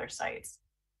in these other sites.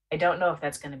 I don't know if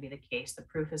that's going to be the case. The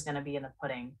proof is going to be in the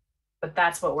pudding, but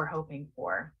that's what we're hoping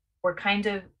for. We're kind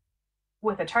of,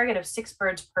 with a target of 6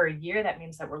 birds per year, that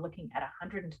means that we're looking at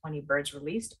 120 birds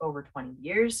released over 20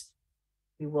 years.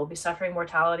 We will be suffering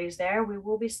mortalities there. We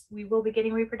will be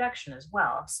getting reproduction as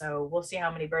well. So we'll see how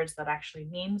many birds that actually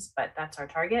means, but that's our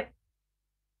target.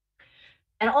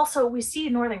 And also we see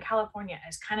Northern California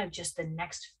as kind of just the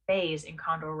next phase in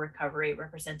condor recovery,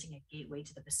 representing a gateway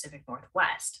to the Pacific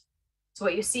Northwest. So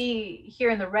what you see here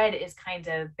in the red is kind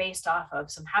of based off of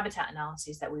some habitat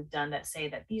analyses that we've done that say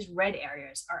that these red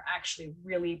areas are actually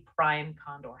really prime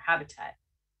condor habitat.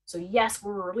 So yes,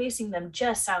 we're releasing them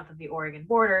just south of the Oregon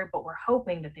border, but we're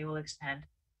hoping that they will expand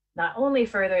not only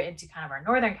further into kind of our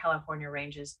Northern California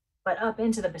ranges, but up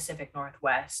into the Pacific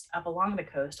Northwest, up along the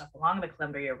coast, up along the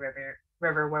Columbia River,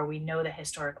 where we know that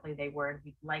historically they were, and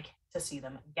we'd like to see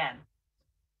them again.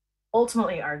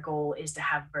 Ultimately, our goal is to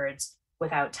have birds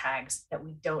without tags that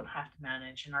we don't have to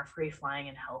manage and are free flying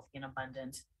and healthy and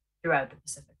abundant throughout the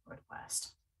Pacific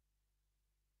Northwest.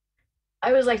 I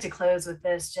always like to close with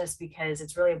this just because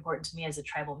it's really important to me as a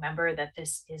tribal member that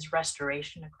this is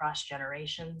restoration across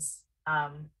generations. I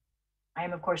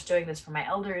am, of course, doing this for my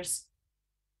elders.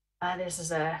 This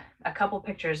is a couple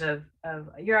pictures of a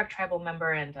Yurok tribal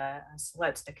member and a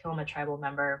Siletz-Dakilma tribal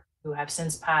member who have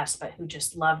since passed, but who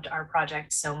just loved our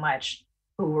project so much,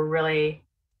 who were really,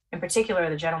 in particular,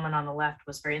 the gentleman on the left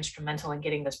was very instrumental in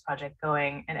getting this project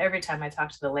going. And every time I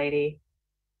talk to the lady,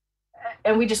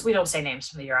 and we don't say names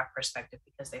from the Yurok perspective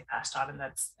because they passed on, and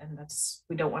that's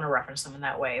we don't want to reference them in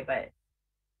that way, but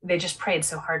they just prayed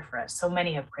so hard for us. So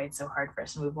many have prayed so hard for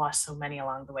us, and we've lost so many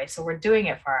along the way. So we're doing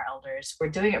it for our elders. We're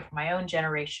doing it for my own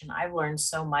generation. I've learned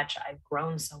so much. I've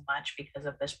grown so much because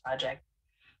of this project.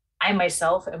 I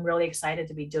myself am really excited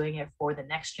to be doing it for the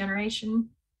next generation.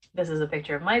 This is a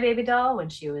picture of my baby doll when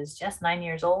she was just 9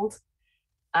 years old.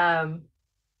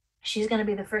 She's going to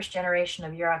be the first generation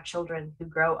of Yurok children who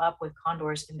grow up with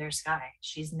condors in their sky.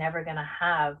 She's never going to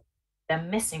have them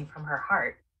missing from her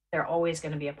heart. They're always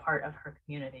going to be a part of her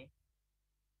community.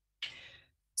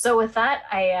 So with that,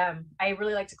 I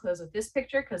really like to close with this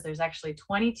picture because there's actually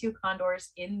 22 condors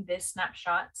in this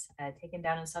snapshot taken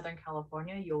down in Southern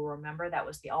California. You'll remember that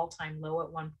was the all-time low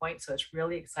at one point. So it's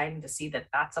really exciting to see that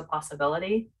that's a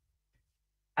possibility.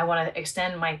 I want to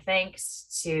extend my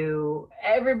thanks to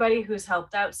everybody who's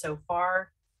helped out so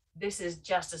far. This is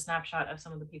just a snapshot of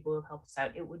some of the people who helped us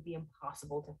out. It would be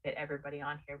impossible to fit everybody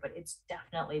on here, but it's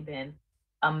definitely been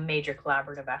a major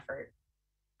collaborative effort.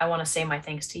 I want to say my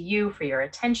thanks to you for your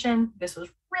attention. This was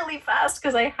really fast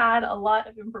because I had a lot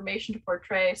of information to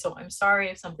portray, so I'm sorry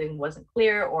if something wasn't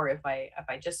clear or if I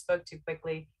just spoke too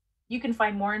quickly. You can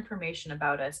find more information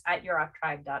about us at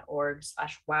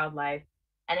yuroktribe.org/wildlife.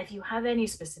 And if you have any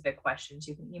specific questions,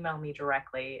 you can email me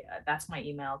directly. That's my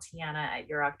email,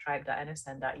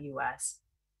 tiana@yuroktribe.nsn.us.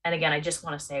 And again, I just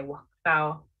want to say,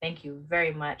 wow, thank you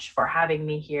very much for having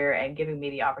me here and giving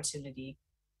me the opportunity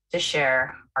to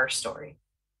share our story.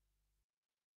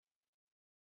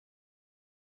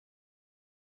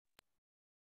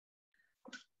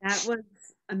 That was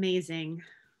amazing.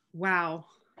 Wow.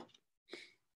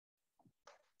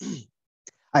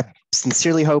 I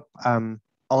sincerely hope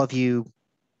all of you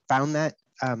found that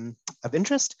of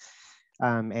interest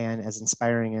and as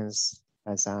inspiring as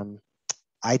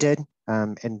I did.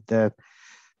 And the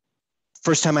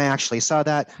first time I actually saw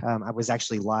that, I was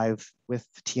actually live with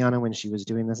Tiana when she was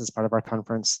doing this as part of our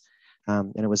conference,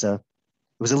 and it was a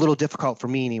little difficult for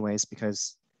me, anyways,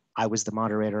 because I was the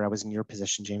moderator. I was in your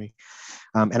position, Jamie,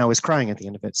 and I was crying at the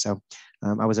end of it. So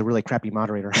I was a really crappy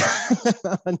moderator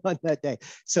on that day.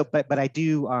 So, but I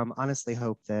do honestly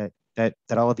hope that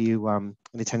all of you in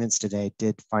attendance today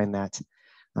did find that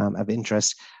of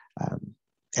interest.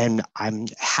 And I'm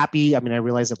happy. I mean, I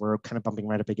realize that we're kind of bumping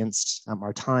right up against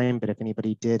our time, but if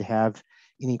anybody did have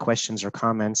any questions or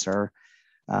comments or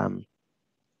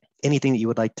anything that you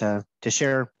would like to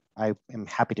share, I am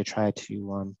happy to try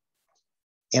to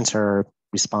answer or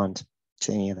respond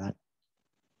to any of that.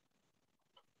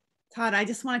 Todd, I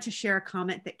just wanted to share a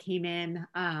comment that came in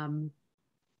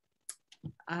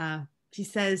She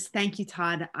says, "Thank you,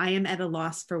 Todd. I am at a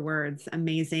loss for words.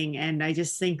 Amazing." And I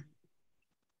just think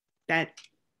that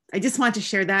I just want to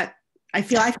share that. I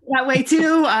feel that way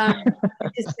too.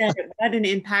 Just said, what an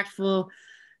impactful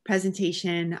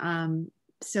presentation.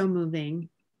 So moving.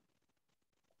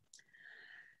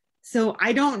 So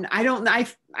I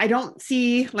don't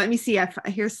see, let me see,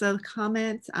 here's the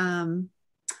comment.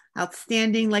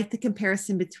 Outstanding, like the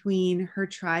comparison between her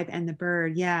tribe and the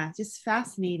bird. Yeah, just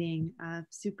fascinating,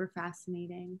 super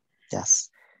fascinating. Yes.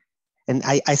 And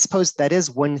I suppose that is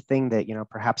one thing that,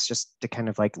 perhaps just to kind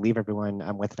of like leave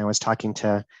everyone with, and I was talking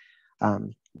to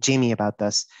Jamie about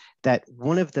this, that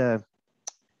one of the,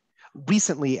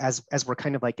 recently, as we're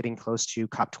kind of like getting close to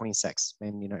COP26,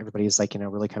 and, everybody's like,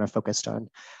 really kind of focused on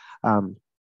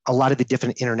a lot of the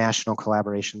different international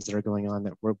collaborations that are going on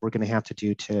that we're going to have to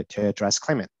do to address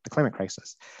the climate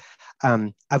crisis.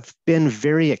 I've been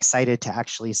very excited to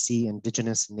actually see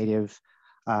Indigenous and Native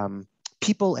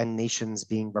people and nations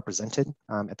being represented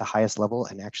at the highest level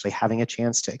and actually having a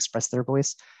chance to express their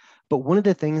voice. But one of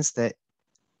the things that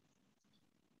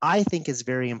I think is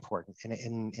very important,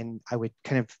 and I would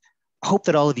kind of hope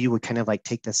that all of you would kind of like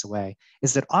take this away,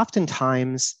 is that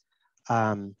oftentimes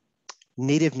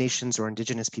Native nations or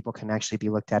Indigenous people can actually be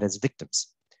looked at as victims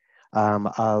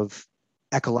of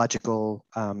ecological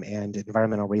and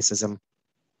environmental racism.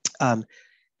 And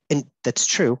that's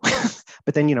true,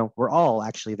 but then, we're all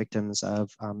actually victims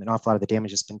of an awful lot of the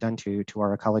damage that's been done to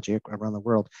our ecology around the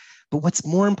world. But what's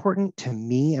more important to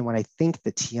me, and what I think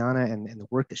that Tiana and the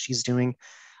work that she's doing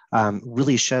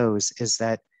really shows, is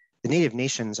that the Native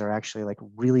nations are actually like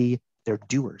really, they're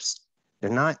doers.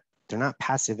 They're not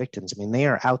passive victims. I mean, they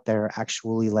are out there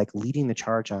actually like leading the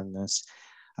charge on this.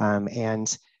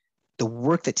 And the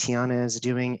work that Tiana is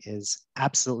doing is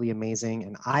absolutely amazing.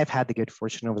 And I've had the good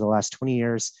fortune over the last 20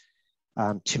 years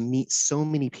to meet so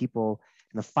many people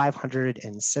in the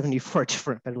 574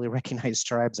 different federally recognized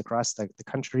tribes across the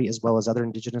country, as well as other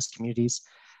Indigenous communities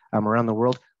around the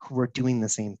world who are doing the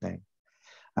same thing.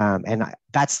 And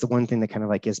that's the one thing that kind of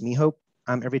like gives me hope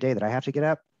every day, that I have to get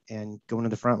up and go into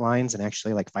the front lines and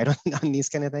actually like fight on these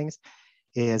kind of things,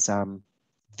 is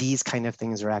these kind of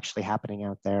things are actually happening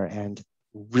out there, and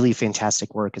really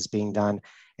fantastic work is being done,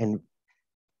 and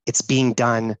it's being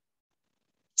done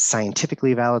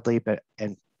scientifically validly, but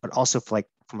also for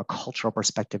from a cultural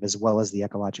perspective as well as the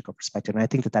ecological perspective. And I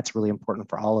think that that's really important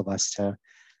for all of us to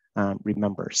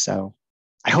remember. So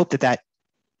I hope that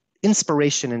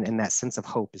inspiration and that sense of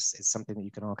hope is something that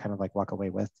you can all kind of like walk away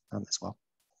with as well.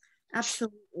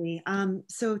 Absolutely.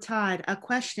 So Todd, a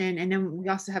question, and then we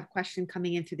also have a question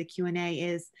coming in through the Q&A,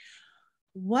 is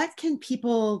what can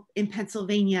people in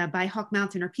Pennsylvania by Hawk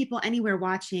Mountain, or people anywhere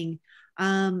watching,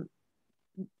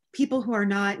 people who are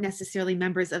not necessarily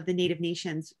members of the Native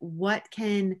Nations, what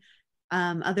can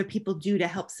other people do to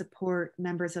help support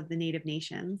members of the Native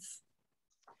Nations?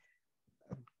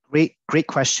 Great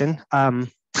question.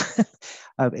 Kind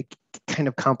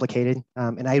of complicated.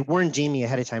 And I warned Jamie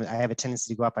ahead of time, I have a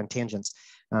tendency to go off on tangents.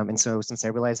 And so since I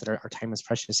realized that our time is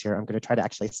precious here, I'm going to try to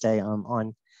actually stay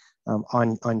on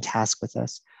task with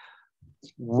this.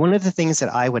 One of the things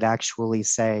that I would actually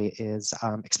say is,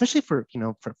 especially for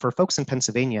folks in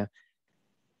Pennsylvania,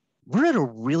 we're at a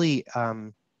really a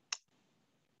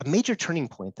major turning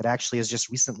point that actually has just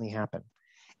recently happened.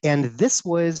 And this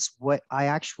was what I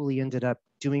actually ended up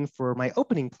doing for my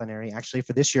opening plenary, actually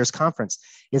for this year's conference,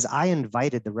 is I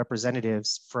invited the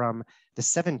representatives from the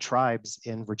 7 tribes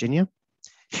in Virginia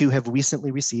who have recently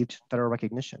received federal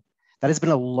recognition. That has been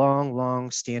a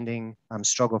long standing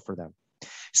struggle for them.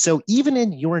 So even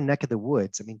in your neck of the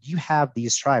woods, I mean, you have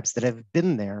these tribes that have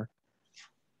been there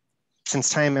since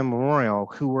time immemorial,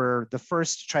 who were the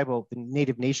first tribal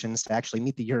Native nations to actually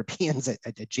meet the Europeans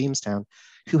at Jamestown,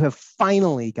 who have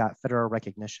finally got federal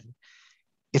recognition.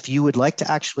 If you would like to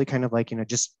actually kind of like,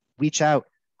 just reach out,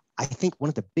 I think one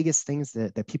of the biggest things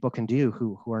that people can do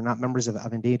who are not members of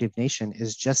a Native nation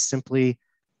is just simply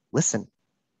listen,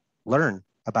 learn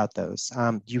about those.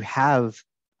 You have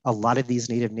a lot of these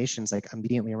Native nations like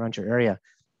immediately around your area.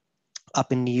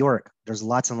 Up in New York, there's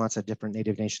lots and lots of different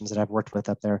Native nations that I've worked with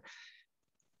up there.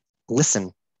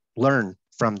 Listen, learn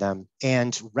from them,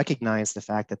 and recognize the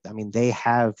fact that, I mean, they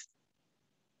have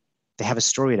a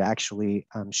story to actually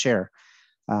share.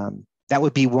 That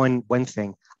would be one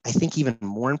thing. I think even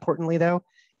more importantly, though,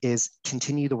 is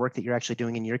continue the work that you're actually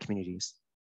doing in your communities.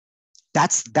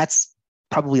 That's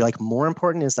probably like more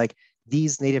important, is like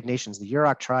these Native nations, the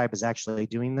Yurok Tribe is actually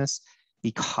doing this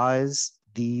because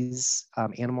these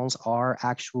animals are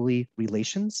actually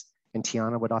relations. And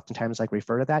Tiana would oftentimes like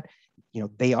refer to that.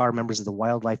 They are members of the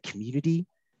wildlife community.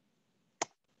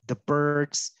 The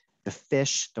birds, the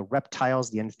fish, the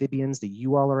reptiles, the amphibians that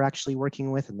you all are actually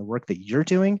working with and the work that you're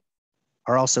doing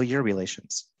are also your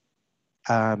relations.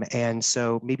 And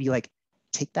so maybe like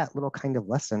take that little kind of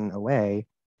lesson away.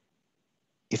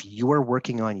 If you're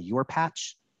working on your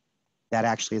patch, that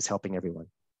actually is helping everyone.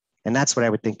 And that's what I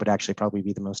would think would actually probably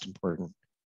be the most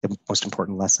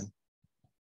important lesson.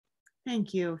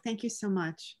 Thank you. Thank you so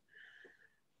much.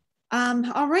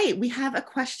 All right, we have a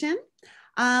question.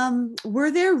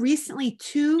 Were there recently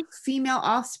 2 female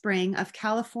offspring of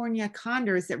California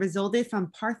condors that resulted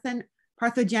from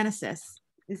parthogenesis?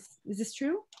 Is this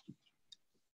true?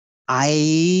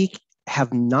 I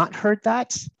have not heard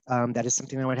that. That is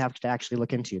something I would have to actually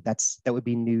look into. That would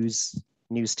be news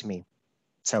to me.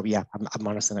 So yeah, I'm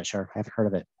honestly not sure. I haven't heard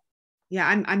of it. Yeah,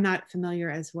 I'm not familiar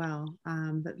as well,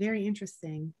 but very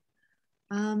interesting.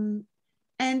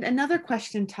 And another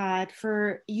question, Todd,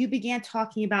 for you began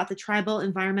talking about the Tribal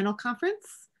Environmental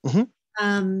Conference.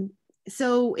 Mm-hmm.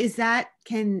 So is that,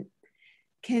 can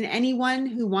anyone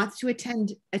who wants to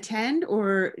attend,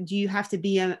 or do you have to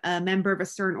be a member of a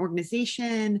certain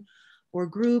organization or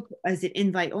group? Is it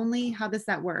invite only? How does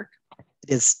that work?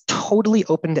 It is totally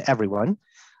open to everyone.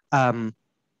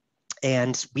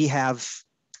 And we have,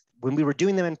 when we were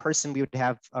doing them in person, we would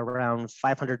have around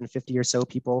 550 or so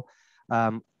people.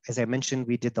 As I mentioned,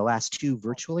 we did the last 2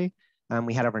 virtually.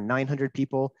 We had over 900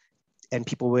 people, and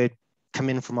people would come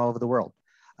in from all over the world.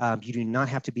 You do not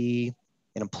have to be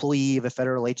an employee of a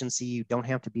federal agency. You don't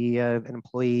have to be an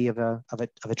employee of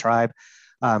a tribe.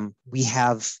 We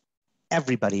have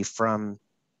everybody from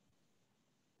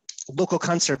local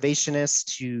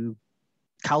conservationists to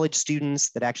college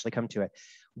students that actually come to it.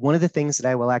 One of the things that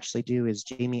I will actually do is,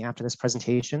 Jamie, after this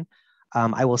presentation,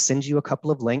 I will send you a couple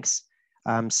of links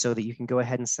so that you can go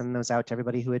ahead and send those out to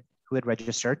everybody who had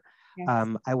registered. Yes.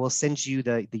 I will send you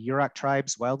the Yurok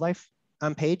Tribe's wildlife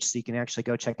page, so you can actually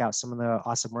go check out some of the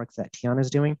awesome work that Tiana is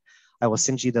doing. I will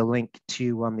send you the link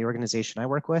to the organization I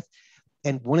work with.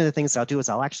 And one of the things I'll do is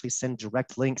I'll actually send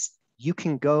direct links. You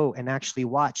can go and actually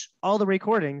watch all the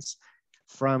recordings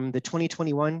from the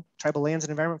 2021 Tribal Lands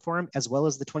and Environment Forum, as well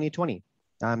as the 2020,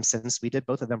 since we did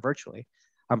both of them virtually.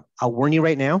 I'll warn you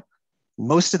right now,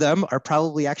 most of them are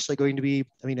probably actually going to be,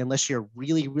 I mean, unless you're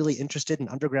really, really interested in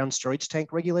underground storage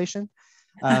tank regulation,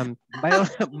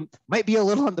 might be a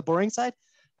little on the boring side.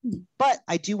 But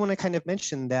I do want to kind of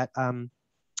mention that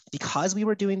because we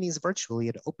were doing these virtually,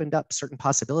 it opened up certain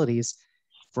possibilities.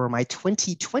 For my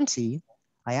 2020,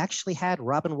 I actually had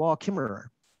Robin Wall Kimmerer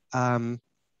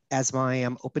as my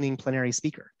opening plenary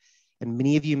speaker. And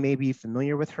many of you may be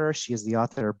familiar with her. She is the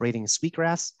author of Braiding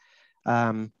Sweetgrass,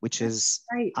 which is,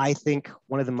 right, I think,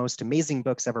 one of the most amazing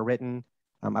books ever written.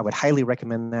 I would highly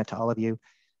recommend that to all of you.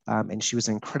 And she was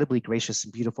an incredibly gracious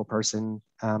and beautiful person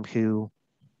who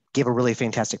gave a really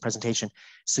fantastic presentation.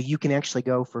 So you can actually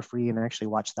go for free and actually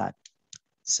watch that.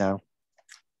 So.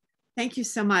 Thank you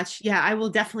so much. Yeah, I will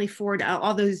definitely forward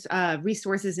all those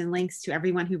resources and links to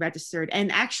everyone who registered.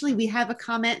 And actually, we have a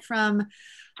comment from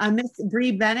Miss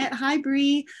Bree Bennett. Hi,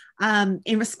 Bree.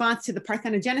 In response to the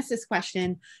parthenogenesis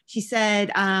question, she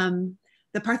said,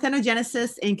 the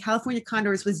parthenogenesis in California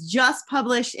condors was just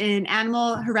published in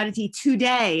Animal Heredity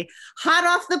today. Hot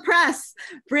off the press.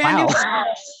 Brand new.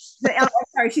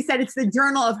 Sorry, she said it's the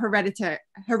Journal of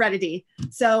Heredity.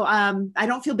 So I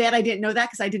don't feel bad I didn't know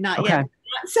that because I did not yet.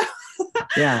 So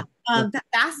yeah, that's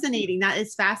fascinating. That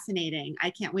is fascinating. I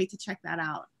can't wait to check that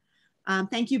out.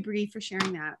 Thank you, Bree, for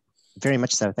sharing that. Very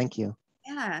much so. Thank you.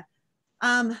 Yeah.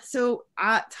 So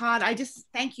Todd, I just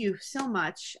thank you so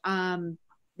much.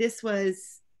 This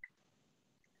was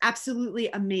absolutely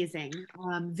amazing.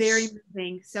 Very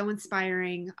moving, so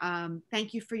inspiring.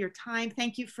 Thank you for your time.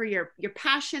 Thank you for your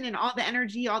passion and all the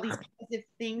energy, all these positive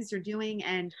things you're doing.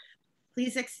 And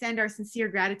please extend our sincere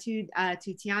gratitude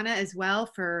to Tiana as well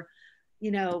for,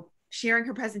 sharing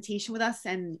her presentation with us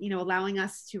and, allowing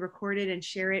us to record it and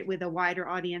share it with a wider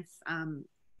audience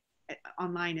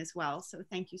online as well. So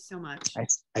thank you so much.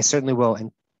 I certainly will.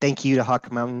 And thank you to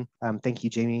Hawk Mountain. Thank you,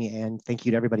 Jamie. And thank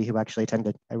you to everybody who actually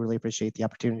attended. I really appreciate the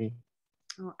opportunity.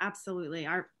 Oh, absolutely.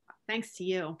 Thanks to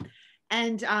you.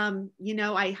 And,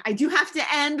 I do have to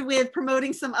end with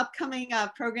promoting some upcoming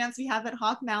programs we have at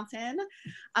Hawk Mountain.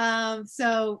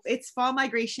 So it's fall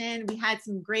migration. We had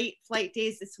some great flight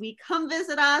days this week. Come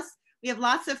visit us. We have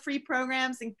lots of free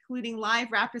programs, including live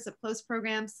Raptors Up Close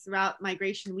programs throughout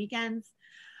migration weekends.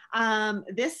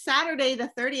 This Saturday, the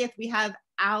 30th, we have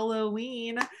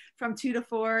Halloween from 2 to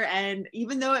 4. And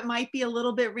even though it might be a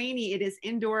little bit rainy, it is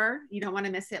indoor. You don't want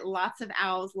to miss it. Lots of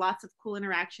owls, lots of cool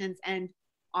interactions, and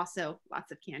also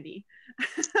lots of candy.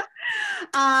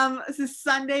 This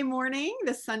Sunday morning,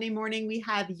 we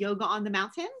have yoga on the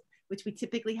mountain. which we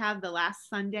typically have the last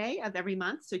Sunday of every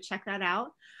month. So check that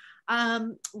out.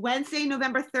 Wednesday,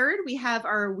 November 3rd, we have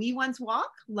our Wee Ones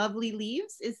Walk. Lovely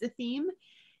Leaves is the theme.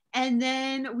 And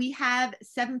then we have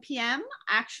 7 p.m.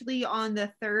 Actually on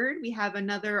the 3rd, we have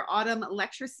another autumn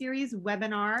lecture series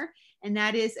webinar, and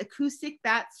that is Acoustic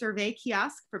Bat Survey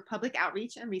Kiosk for Public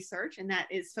Outreach and Research. And that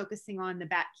is focusing on the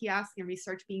bat kiosk and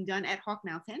research being done at Hawk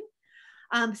Mountain.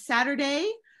 Saturday,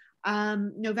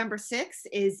 November 6th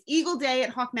is Eagle Day at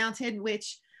Hawk Mountain,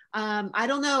 which I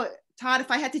don't know, Todd, if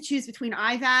I had to choose between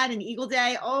IVAD and Eagle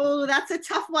Day, oh, that's a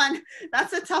tough one.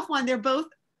 That's a tough one. They're both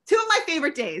two of my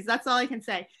favorite days. That's all I can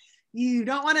say. You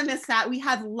don't want to miss that. We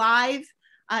have live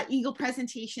eagle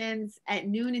presentations at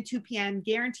noon and 2 p.m.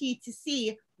 guaranteed to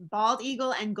see bald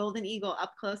eagle and golden eagle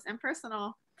up close and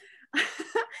personal.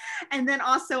 And then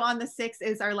also on the 6th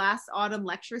is our last autumn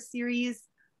lecture series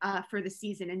for the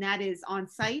season. And that is on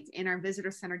site in our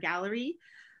visitor center gallery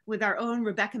with our own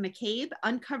Rebecca McCabe,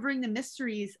 uncovering the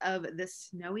mysteries of the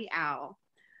snowy owl.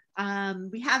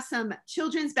 We have some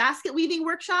children's basket weaving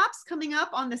workshops coming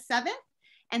up on the 7th,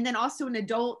 and then also an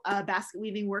adult basket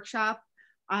weaving workshop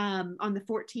on the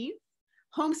 14th.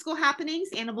 Homeschool happenings,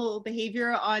 animal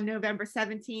behavior on November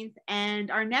 17th,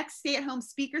 and our next stay-at-home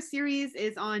speaker series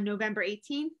is on November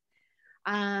 18th.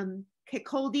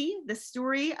 Kikoldi, the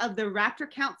story of the raptor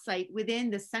count site within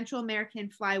the Central American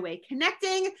Flyway,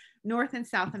 connecting North and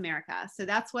South America. So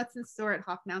that's what's in store at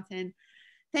Hawk Mountain.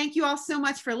 Thank you all so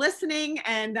much for listening.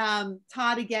 And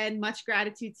Todd, again, much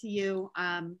gratitude to you.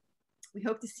 We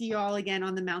hope to see you all again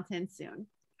on the mountain soon.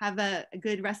 Have a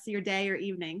good rest of your day or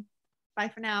evening. Bye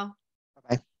for now.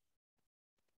 Bye-bye.